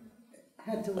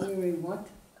 had to wear a what?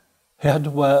 He had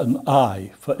to wear an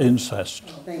I for incest.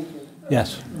 Oh, thank you.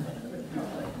 Yes.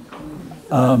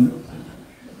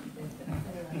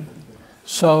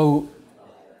 So,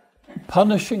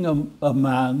 punishing a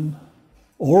man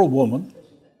or a woman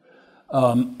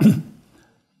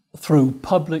through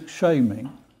public shaming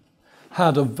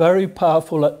had a very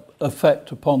powerful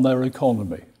effect upon their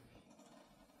economy.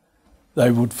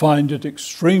 They would find it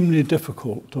extremely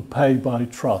difficult to pay by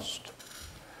trust.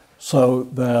 So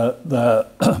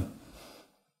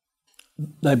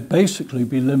they'd basically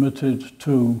be limited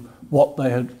to what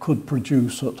they could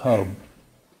produce at home.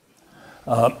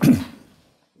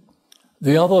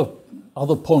 The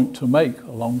other point to make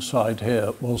alongside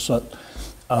here was that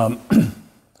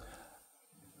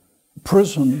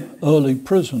early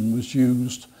prison was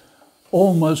used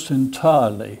almost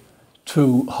entirely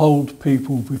to hold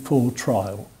people before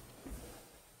trial.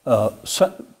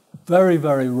 Very,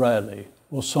 very rarely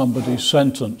was somebody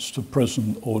sentenced to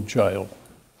prison or jail.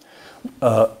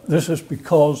 This is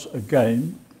because,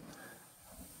 again,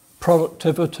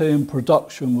 productivity and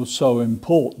production was so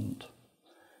important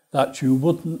that you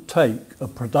wouldn't take a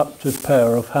productive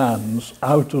pair of hands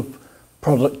out of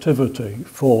productivity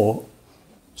for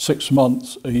 6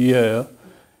 months, a year,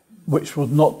 which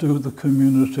would not do the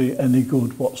community any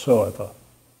good whatsoever.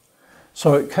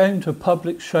 So it came to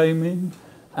public shaming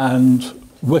and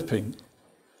whipping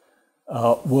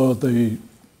were the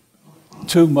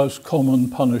two most common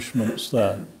punishments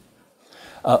there.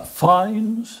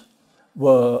 Fines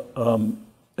were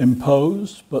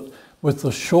imposed, but with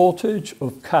the shortage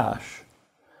of cash,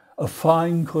 a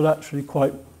fine could actually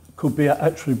could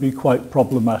actually be quite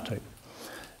problematic.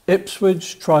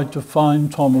 Ipswich tried to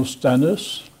find Thomas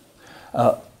Dennis,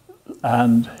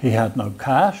 and he had no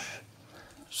cash,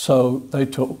 so they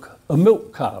took a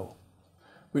milk cow,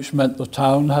 which meant the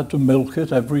town had to milk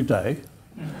it every day.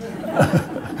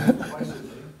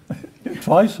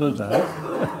 Twice a day.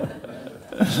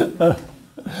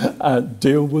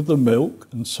 Deal with the milk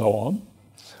and so on.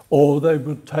 Or they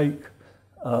would take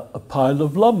a pile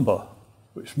of lumber,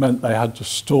 which meant they had to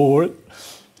store it.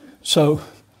 So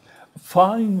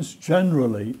fines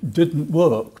generally didn't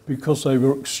work because they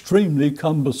were extremely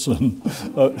cumbersome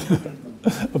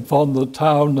upon the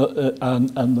town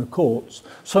and the courts.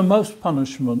 So most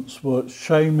punishments were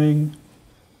shaming,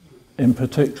 in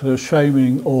particular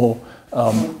shaming or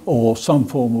some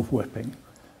form of whipping.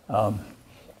 A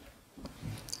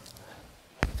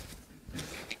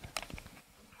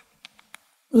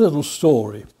little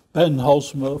story. Ben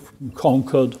Hosmer from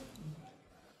Concord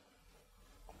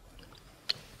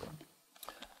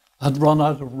had run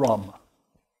out of rum.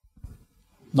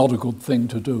 Not a good thing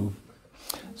to do.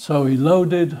 So he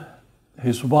loaded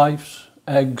his wife's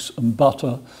eggs and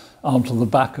butter onto the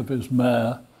back of his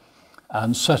mare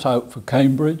and set out for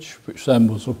Cambridge, which then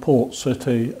was a port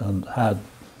city and had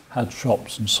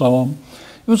shops and so on.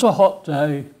 It was a hot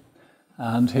day,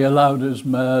 and he allowed his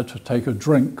mare to take a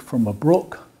drink from a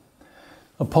brook,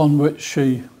 upon which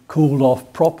she cooled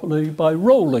off properly by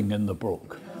rolling in the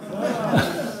brook.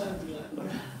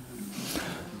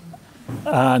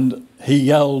 And he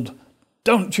yelled,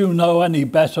 "Don't you know any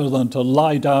better than to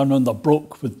lie down in the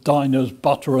brook with Dinah's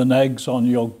butter and eggs on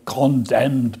your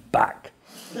condemned back?"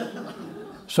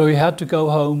 So he had to go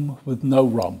home with no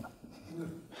rum.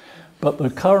 But the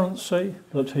currency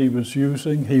that he was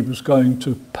using, he was going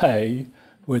to pay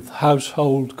with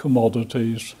household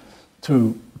commodities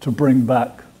to bring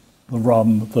back the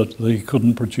rum that he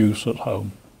couldn't produce at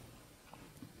home.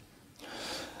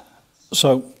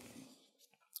 So,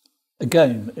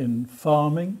 again, in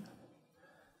farming,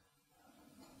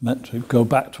 meant to go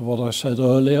back to what I said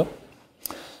earlier,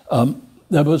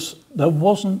 there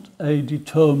wasn't a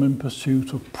determined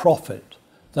pursuit of profit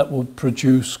that would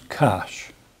produce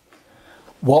cash.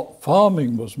 What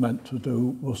farming was meant to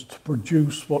do was to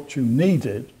produce what you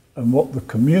needed and what the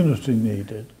community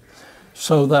needed,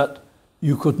 so that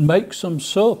you could make some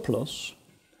surplus,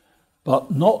 but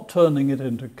not turning it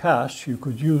into cash, you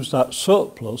could use that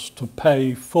surplus to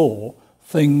pay for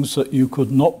things that you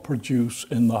could not produce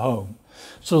in the home.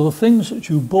 So the things that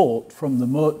you bought from the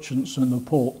merchants in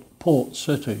the port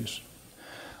cities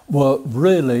were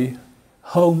really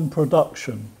home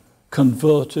production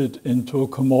converted into a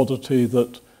commodity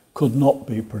that could not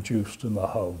be produced in the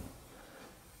home.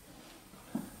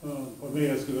 Let me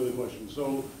ask another question.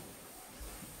 So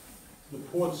the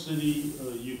port city,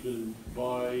 you can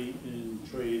buy and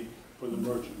trade for the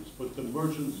merchants, but the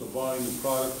merchants are buying the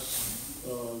products,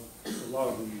 a lot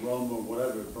of them rum or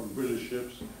whatever, from British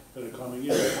ships that are coming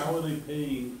in. How are they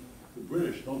paying the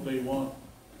British? Don't they want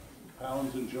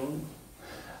pounds and shillings?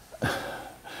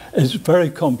 It's very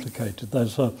complicated.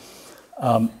 There's a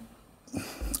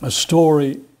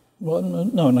story,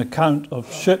 an account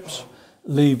of ships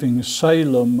leaving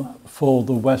Salem for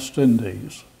the West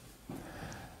Indies,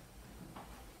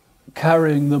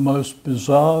 carrying the most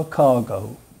bizarre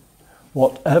cargo.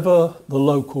 Whatever the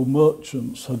local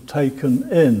merchants had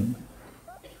taken in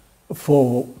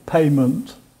for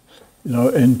payment,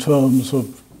 in terms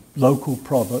of local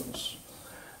products,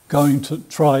 going to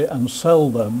try and sell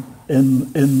them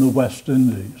in the West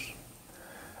Indies.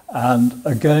 And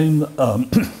again, a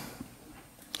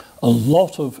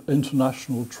lot of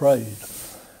international trade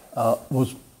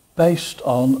was based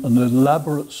on an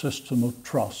elaborate system of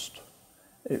trust.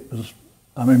 It was,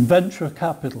 venture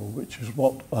capital, which is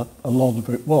what a lot of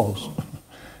it was,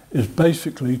 is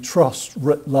basically trust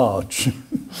writ large.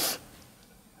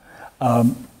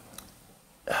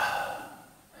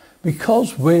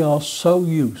 Because we are so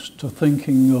used to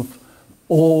thinking of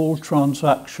all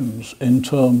transactions in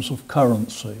terms of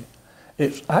currency,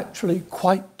 it's actually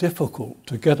quite difficult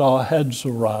to get our heads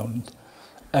around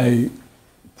a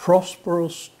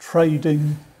prosperous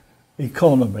trading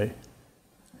economy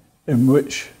in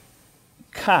which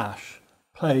cash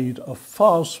played a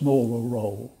far smaller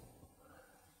role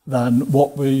than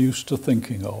what we're used to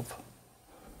thinking of.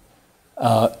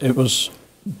 It was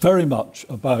very much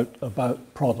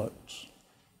about products.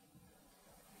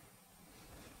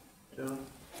 John,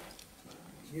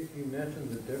 you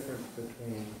mentioned the difference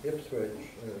between Ipswich,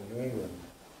 New England,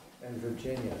 and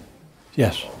Virginia.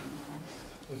 Yes.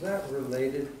 Was that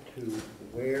related to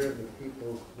where the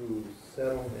people who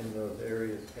settled in those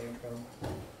areas came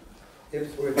from?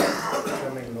 Ipswich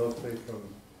coming mostly from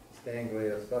East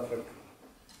Anglia, Suffolk,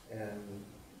 and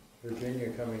Virginia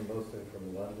coming mostly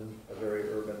from London, a very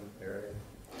urban area?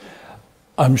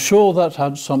 I'm sure that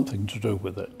had something to do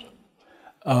with it.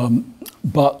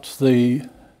 But the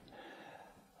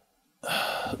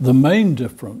main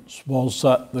difference was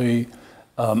that the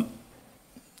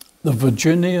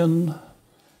Virginian,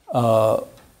 the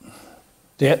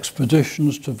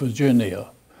expeditions to Virginia,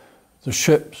 the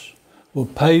ships, were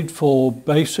paid for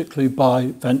basically by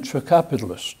venture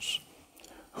capitalists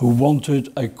who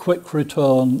wanted a quick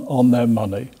return on their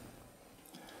money,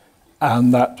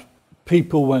 and that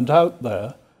people went out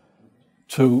there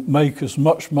to make as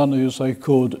much money as they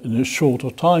could in as short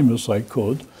a time as they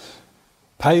could,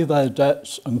 pay their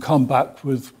debts and come back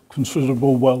with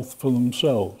considerable wealth for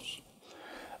themselves.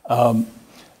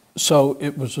 So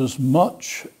it was as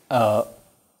much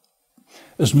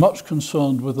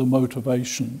concerned with the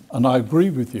motivation, and I agree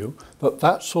with you that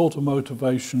that sort of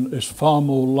motivation is far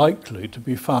more likely to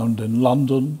be found in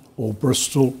London or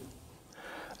Bristol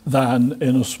than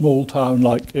in a small town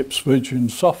like Ipswich in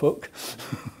Suffolk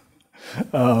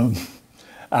and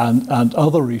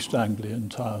other East Anglian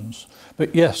towns.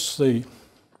 But yes,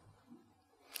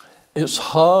 it's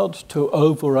hard to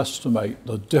overestimate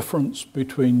the difference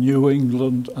between New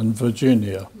England and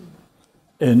Virginia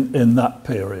in that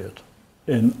period,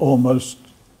 in almost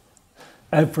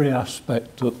every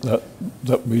aspect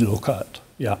that we look at.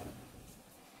 Yeah.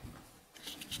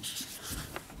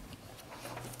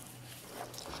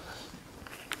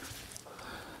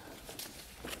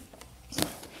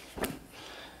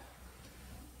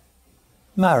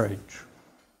 Marriage.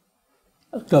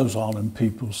 That goes on in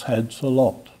people's heads a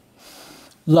lot.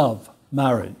 Love,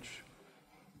 marriage,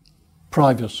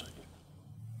 privacy.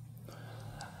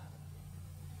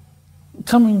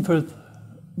 Coming with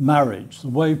marriage, the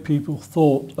way people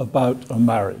thought about a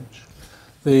marriage,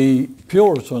 the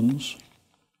Puritans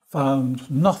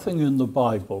found nothing in the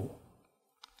Bible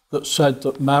that said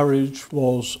that marriage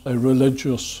was a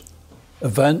religious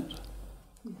event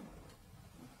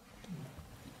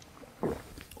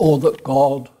or that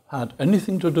God had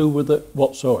anything to do with it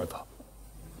whatsoever.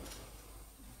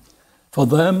 For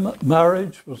them,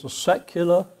 marriage was a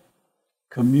secular,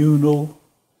 communal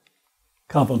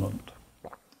covenant.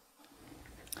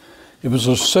 It was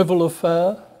a civil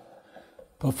affair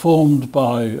performed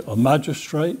by a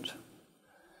magistrate,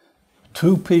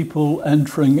 two people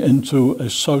entering into a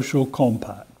social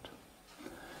compact.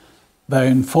 They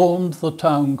informed the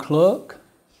town clerk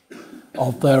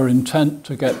of their intent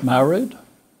to get married.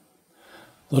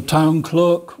 The town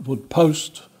clerk would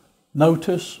post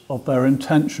notice of their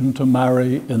intention to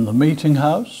marry in the meeting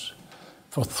house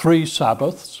for 3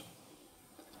 Sabbaths.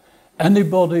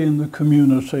 Anybody in the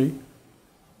community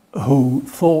who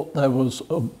thought there was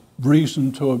a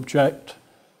reason to object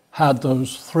had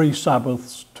those 3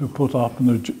 Sabbaths to put up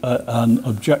an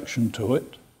objection to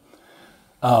it,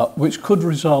 which could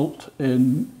result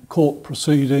in court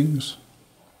proceedings.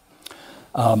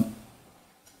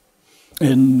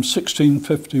 In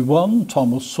 1651,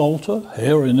 Thomas Salter,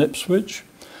 here in Ipswich,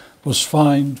 was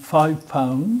fined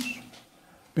 £5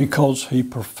 because he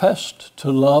professed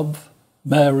to love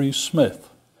Mary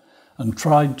Smith and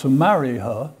tried to marry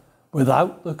her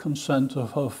without the consent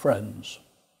of her friends.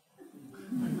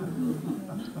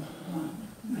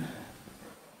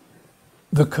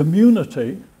 The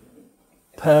community,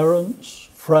 parents,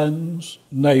 friends,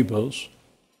 neighbours,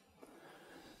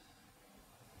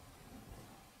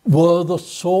 were the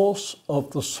source of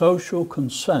the social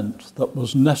consent that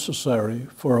was necessary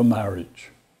for a marriage.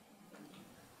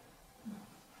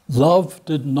 Love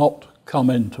did not come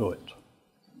into it.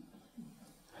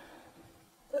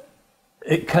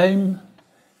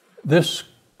 This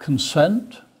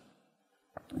consent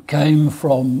came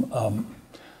from,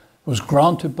 was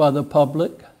granted by the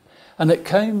public, and it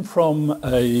came from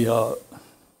a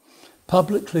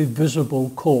publicly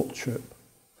visible courtship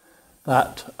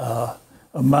that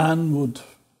a man would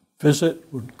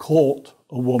court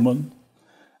a woman.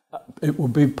 It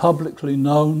would be publicly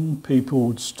known. People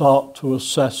would start to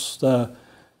assess their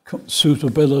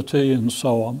suitability and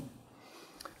so on.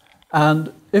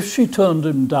 And if she turned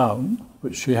him down,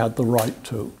 which she had the right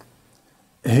to,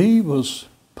 he was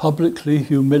publicly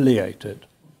humiliated.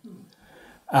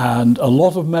 And a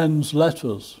lot of men's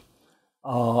letters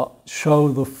show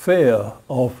the fear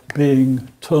of being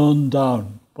turned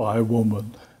down by a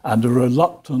woman and a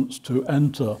reluctance to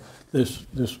enter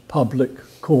this public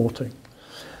courting.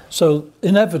 So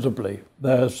inevitably,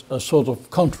 there's a sort of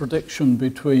contradiction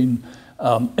between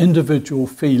individual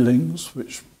feelings,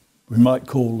 which we might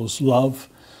call as love,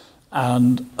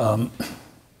 and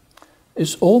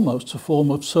it's almost a form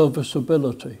of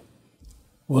serviceability.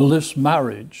 will this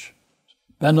marriage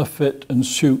benefit and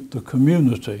suit the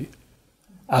community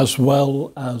as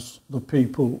well as the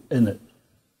people in it?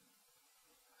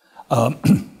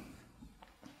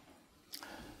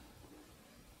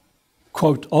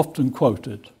 Often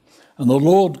quoted, and the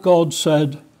Lord God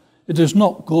said, "It is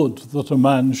not good that a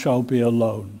man shall be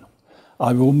alone.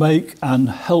 I will make an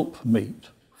helpmeet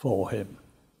for him."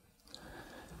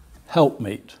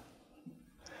 Helpmeet.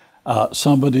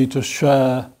 Somebody to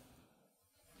share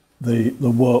the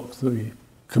work, the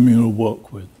communal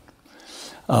work with.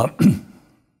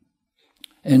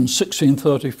 In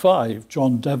 1635,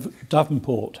 John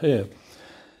Davenport here,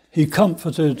 he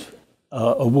comforted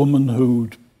a woman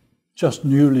who'd just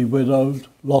newly widowed,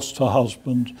 lost her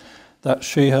husband, that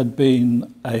she had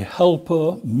been a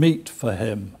helper meet for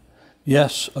him,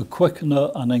 yes, a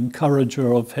quickener and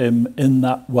encourager of him in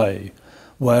that way,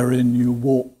 wherein you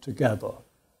walk together.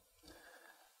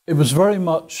 It was very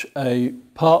much a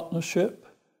partnership,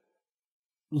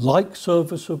 like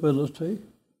serviceability,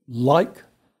 like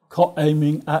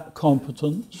aiming at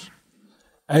competence,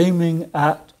 aiming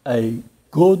at a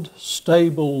good,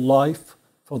 stable life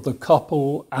for the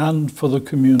couple and for the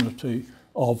community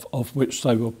of which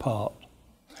they were part.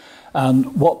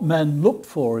 And what men looked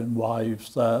for in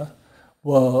wives there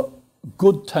were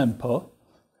good temper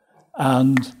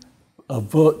and a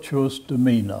virtuous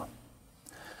demeanour.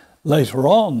 Later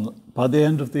on, by the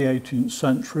end of the 18th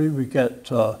century, we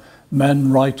get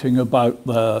men writing about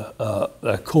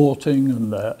their courting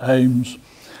and their aims,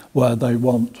 where they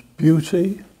want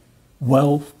beauty,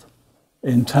 wealth,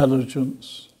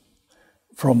 intelligence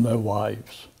from their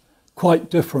wives.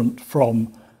 Quite different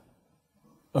from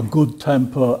a good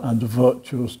temper and a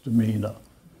virtuous demeanour.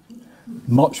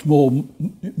 Much more,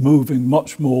 moving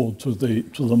much more to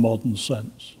the modern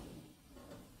sense.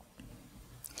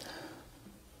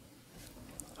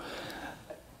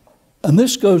 And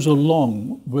this goes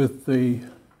along with the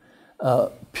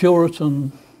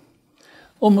Puritan,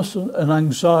 almost an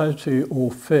anxiety or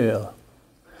fear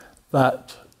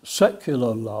that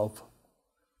secular love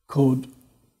could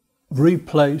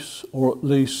replace or at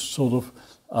least sort of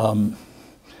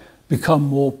become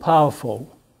more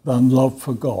powerful than love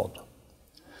for God.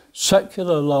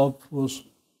 Secular love was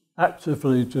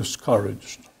actively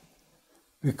discouraged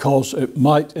because it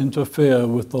might interfere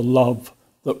with the love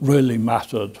that really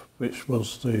mattered, which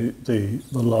was the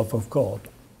love of God.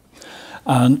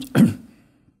 And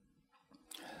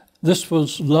this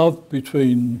was love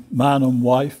between man and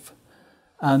wife,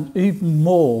 and even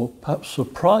more, perhaps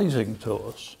surprising to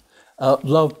us,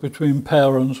 love between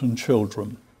parents and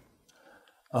children.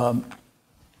 About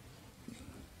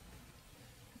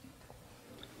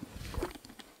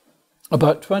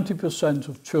 20%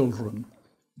 of children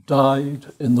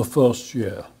died in the first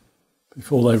year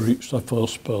before they reached their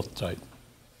first birthday.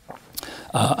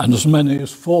 And as many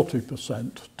as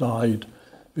 40% died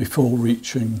before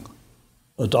reaching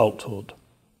adulthood.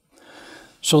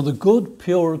 So the good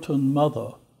Puritan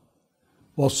mother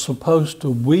was supposed to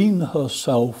wean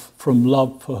herself from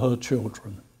love for her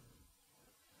children.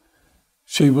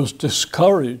 She was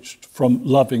discouraged from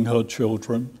loving her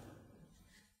children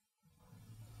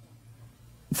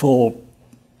for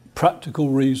practical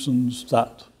reasons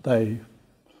that they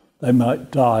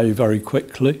might die very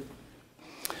quickly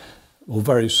or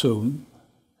very soon,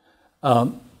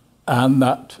 and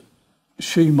that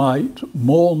she might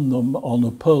mourn them on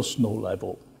a personal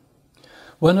level.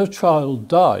 When a child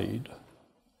died,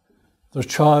 the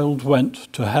child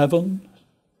went to heaven,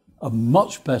 a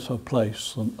much better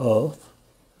place than earth.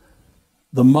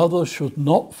 The mother should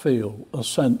not feel a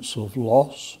sense of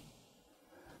loss,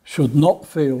 should not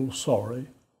feel sorry.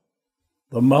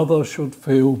 The mother should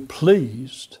feel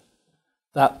pleased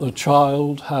that the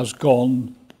child has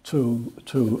gone to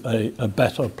a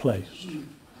better place.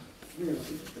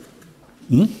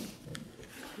 Really?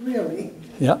 Really?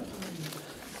 Yeah.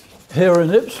 Here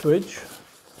in Ipswich,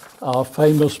 our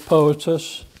famous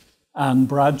poetess Anne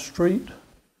Bradstreet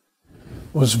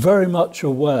was very much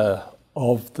aware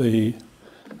of the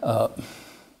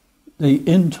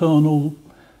internal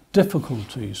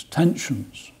difficulties,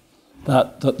 tensions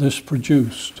that this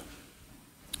produced.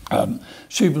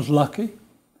 She was lucky.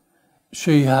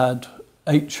 She had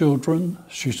 8 children.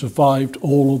 She survived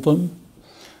all of them.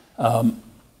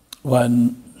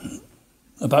 When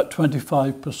about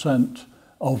 25%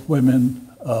 of women,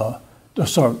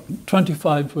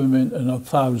 25 women in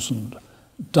 1,000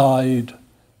 died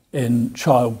in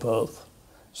childbirth.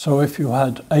 So if you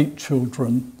had 8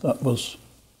 children, that was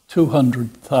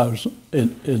 200,000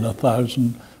 in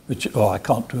 1,000, which, I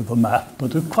can't do the math,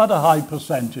 but quite a high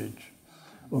percentage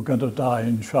were going to die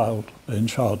in child.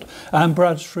 Anne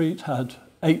Bradstreet had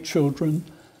 8 children,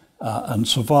 and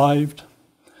survived,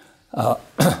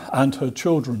 and her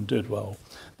children did well.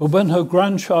 But when her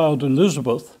grandchild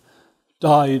Elizabeth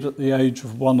died at the age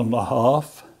of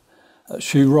 1.5,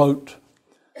 she wrote,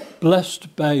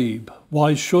 "Blessed babe,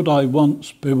 why should I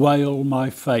once bewail thy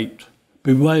fate,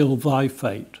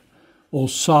 or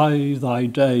sigh thy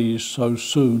days so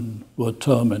soon were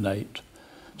terminate,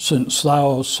 since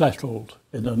thou art settled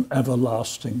in an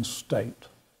everlasting state."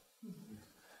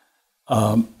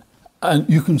 And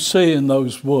you can see in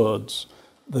those words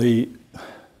the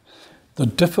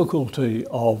difficulty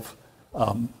of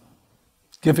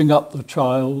giving up the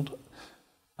child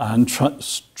and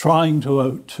trying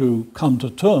to come to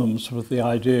terms with the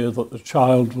idea that the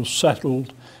child was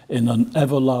settled in an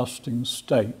everlasting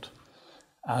state.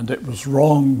 And it was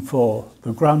wrong for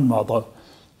the grandmother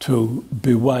to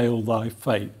bewail thy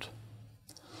fate.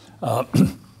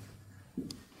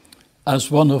 As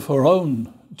one of her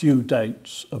own due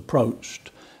dates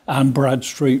approached, Anne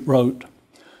Bradstreet wrote,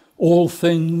 "All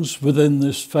things within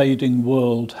this fading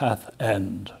world hath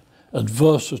end.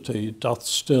 Adversity doth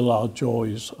still our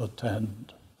joys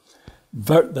attend."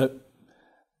 The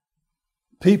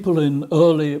people in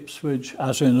early Ipswich,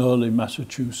 as in early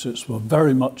Massachusetts, were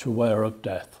very much aware of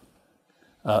death.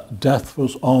 Death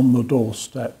was on the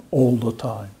doorstep all the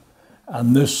time.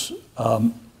 And this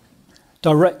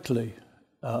directly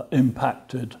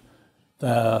impacted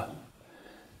their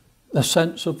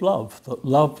sense of love, that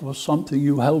love was something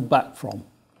you held back from.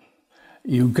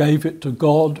 You gave it to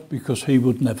God because he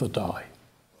would never die.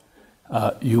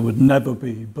 You would never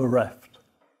be bereft.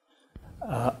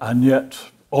 And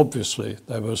yet, obviously,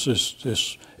 there was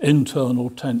this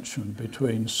internal tension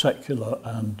between secular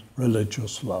and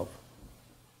religious love.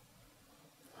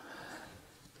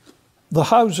 The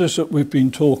houses that we've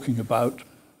been talking about,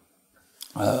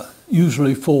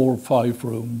 usually 4 or 5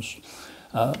 rooms,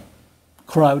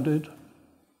 crowded,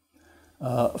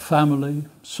 family,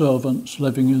 servants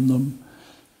living in them,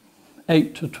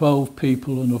 8 to 12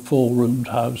 people in a 4-roomed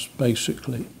house,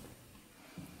 basically.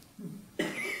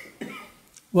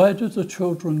 Where did the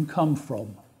children come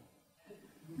from?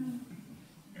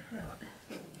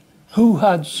 Who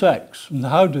had sex and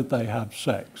how did they have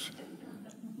sex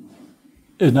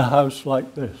in a house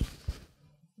like this?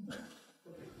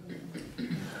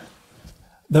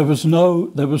 There was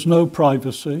no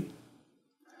privacy.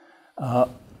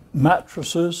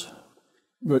 Mattresses,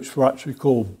 which were actually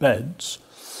called beds,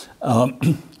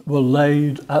 were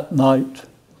laid at night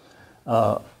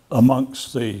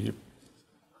amongst the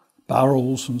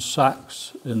barrels and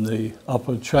sacks in the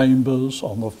upper chambers,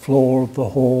 on the floor of the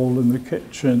hall, in the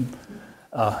kitchen,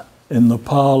 in the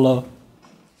parlour.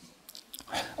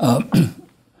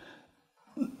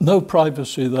 No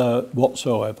privacy there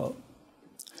whatsoever.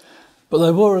 But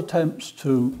there were attempts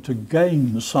to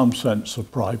gain some sense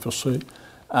of privacy,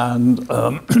 and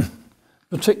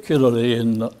particularly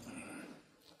in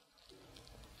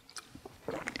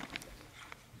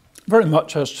very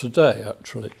much as today,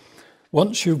 actually.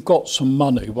 Once you've got some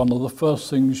money, one of the first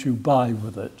things you buy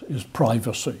with it is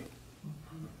privacy.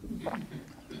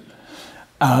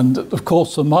 And of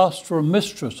course, the master and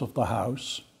mistress of the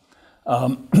house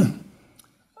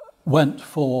went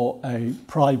for a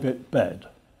private bed.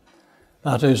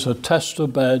 That is a tester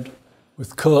bed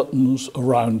with curtains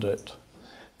around it.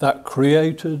 That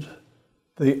created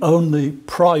the only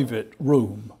private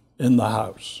room in the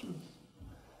house.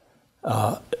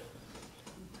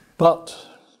 But,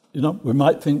 you know, we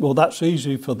might think, well, that's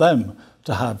easy for them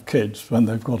to have kids when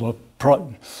they've got a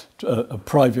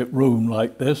private room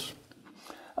like this.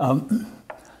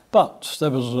 But there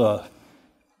was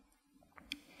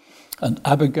an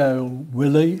Abigail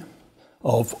Willey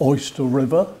of Oyster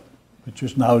River, which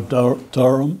is now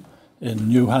Durham in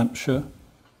New Hampshire,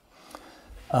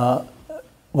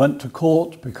 went to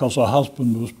court because her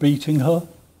husband was beating her,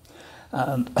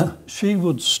 and she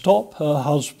would stop her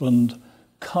husband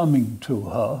coming to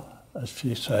her, as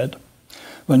she said,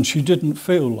 when she didn't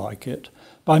feel like it,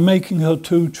 by making her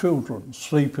 2 children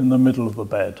sleep in the middle of the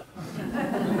bed.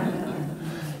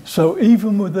 So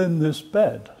even within this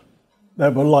bed, there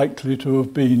were likely to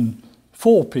have been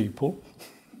 4 people,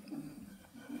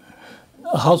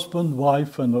 a husband,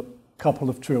 wife, and a couple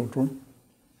of children.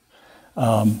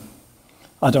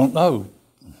 I don't know,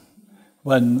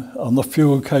 when on the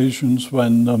few occasions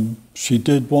when she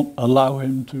did allow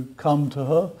him to come to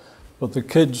her, but the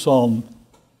kids on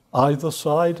either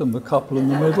side and the couple in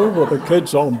the middle, were the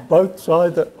kids on both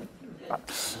sides?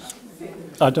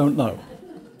 I don't know.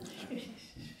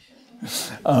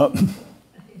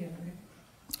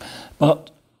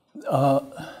 But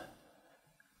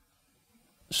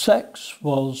sex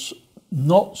was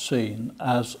not seen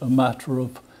as a matter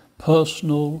of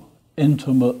personal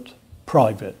intimate,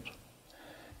 private.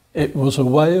 It was a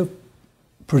way of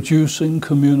producing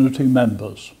community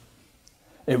members.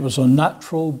 It was a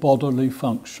natural bodily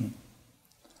function.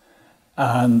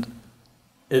 And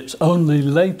it's only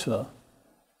later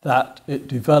that it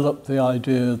developed the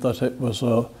idea that it was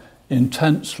an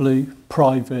intensely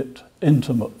private,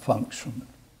 intimate function.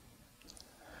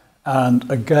 And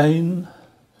again,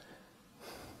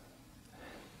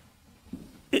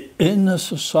 in a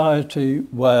society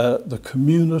where the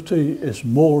community is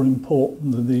more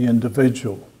important than the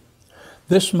individual,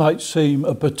 this might seem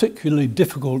a particularly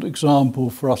difficult example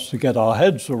for us to get our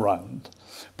heads around,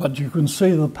 but you can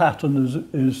see the pattern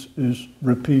is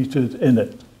repeated in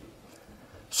it.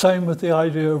 Same with the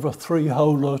idea of a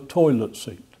three-holer toilet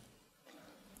seat.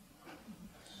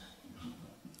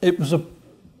 It was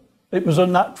a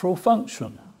natural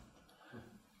function.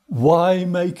 Why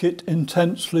make it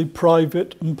intensely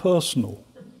private and personal,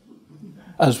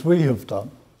 as we have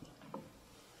done?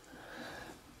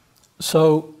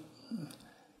 So,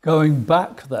 going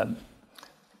back then,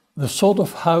 the sort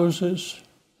of houses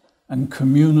and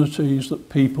communities that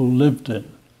people lived in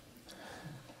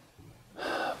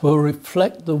will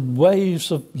reflect the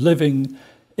ways of living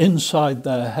inside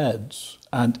their heads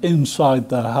and inside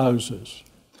their houses,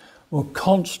 were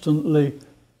constantly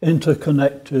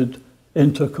interconnected,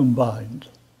 intercombined.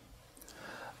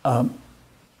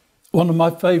 One of my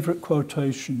favourite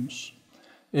quotations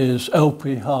is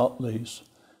L.P. Hartley's,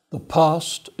 "The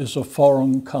past is a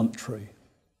foreign country.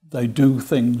 They do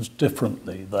things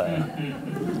differently there."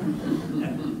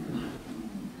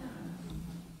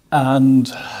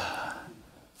 And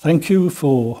thank you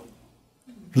for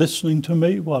listening to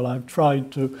me while I've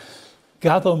tried to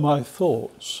gather my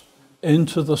thoughts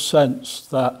into the sense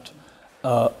that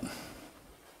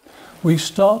we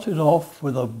started off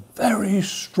with a very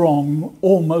strong,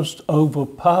 almost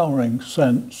overpowering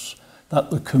sense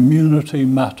that the community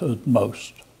mattered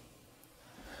most.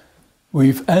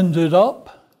 We've ended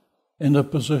up in a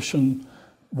position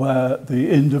where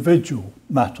the individual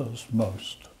matters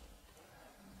most.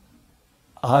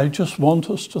 I just want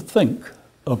us to think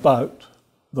about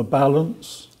the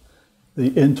balance,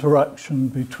 the interaction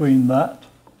between that,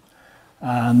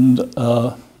 and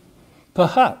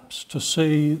perhaps to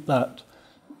see that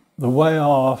the way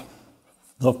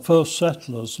the first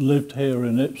settlers lived here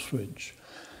in Ipswich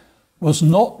was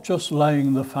not just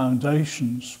laying the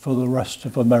foundations for the rest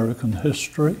of American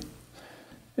history,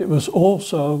 it was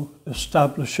also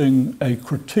establishing a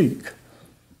critique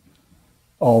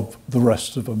of the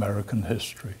rest of American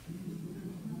history.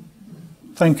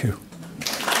 Thank you.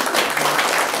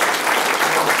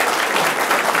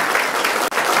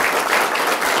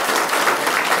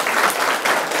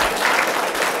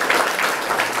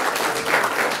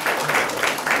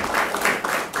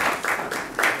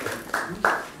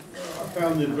 I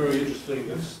found it very interesting,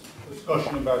 this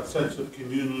discussion about sense of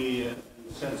community and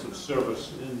sense of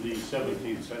service in the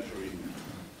 17th century.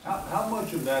 How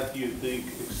much of that do you think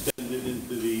extended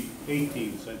into the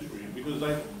 18th century? Because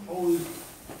I've always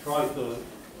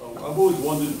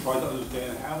wanted to try to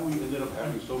understand how we ended up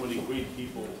having so many great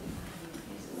people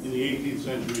in the 18th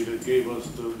century that gave us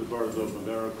the birth of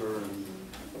America and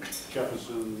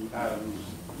Jefferson, Adams,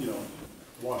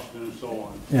 Washington, and so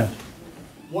on. Yeah.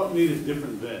 What made it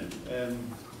different then? And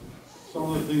some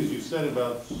of the things you said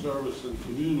about service and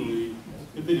community,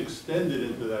 if it extended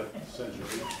into that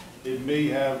century, it may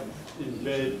have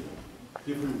embedded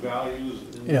different values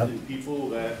in people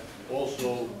that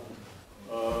also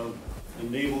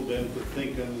enabled them to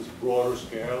think on this broader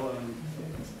scale. And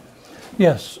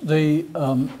yes,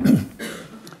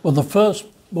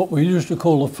 what we usually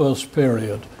call the first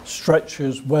period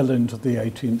stretches well into the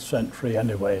 18th century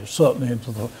anyway, certainly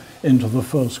into the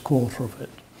first quarter of it.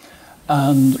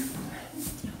 And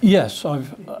yes,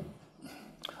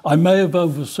 I may have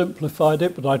oversimplified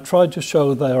it, but I tried to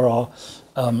show there are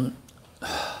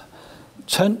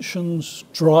tensions,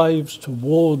 drives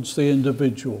towards the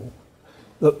individual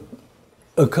that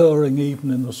occurring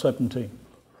even in the 17th.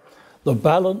 The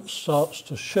balance starts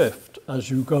to shift as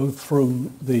you go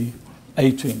through the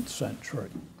 18th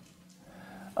century.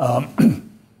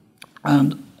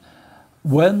 And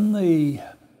when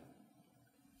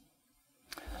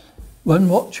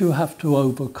what you have to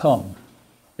overcome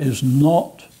is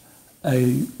not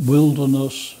a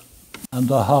wilderness and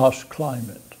a harsh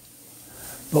climate,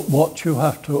 but what you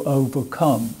have to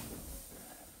overcome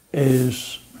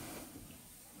is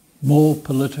more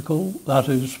political, that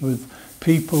is, with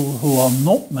people who are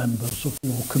not members of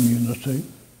your community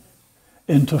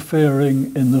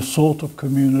interfering in the sort of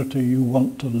community you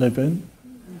want to live in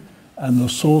and the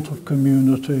sort of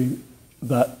community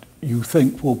that you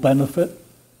think will benefit.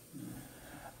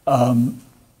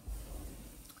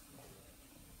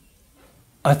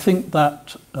 I think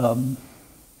that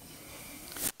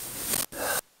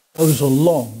goes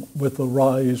along with the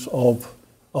rise of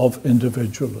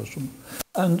individualism.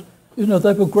 And, you know,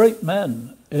 there were great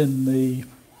men in the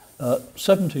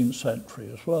 17th century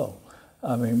as well.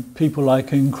 I mean, people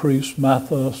like Increase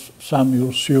Mather,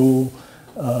 Samuel Sewell,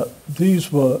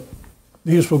 these were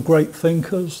great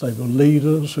thinkers, they were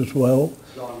leaders as well.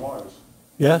 John Mars.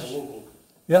 Yes?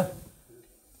 Yeah.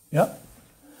 Yeah.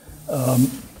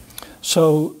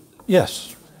 So,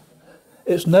 yes,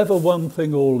 it's never one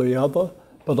thing or the other,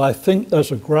 but I think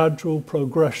there's a gradual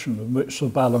progression in which the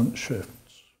balance shifts.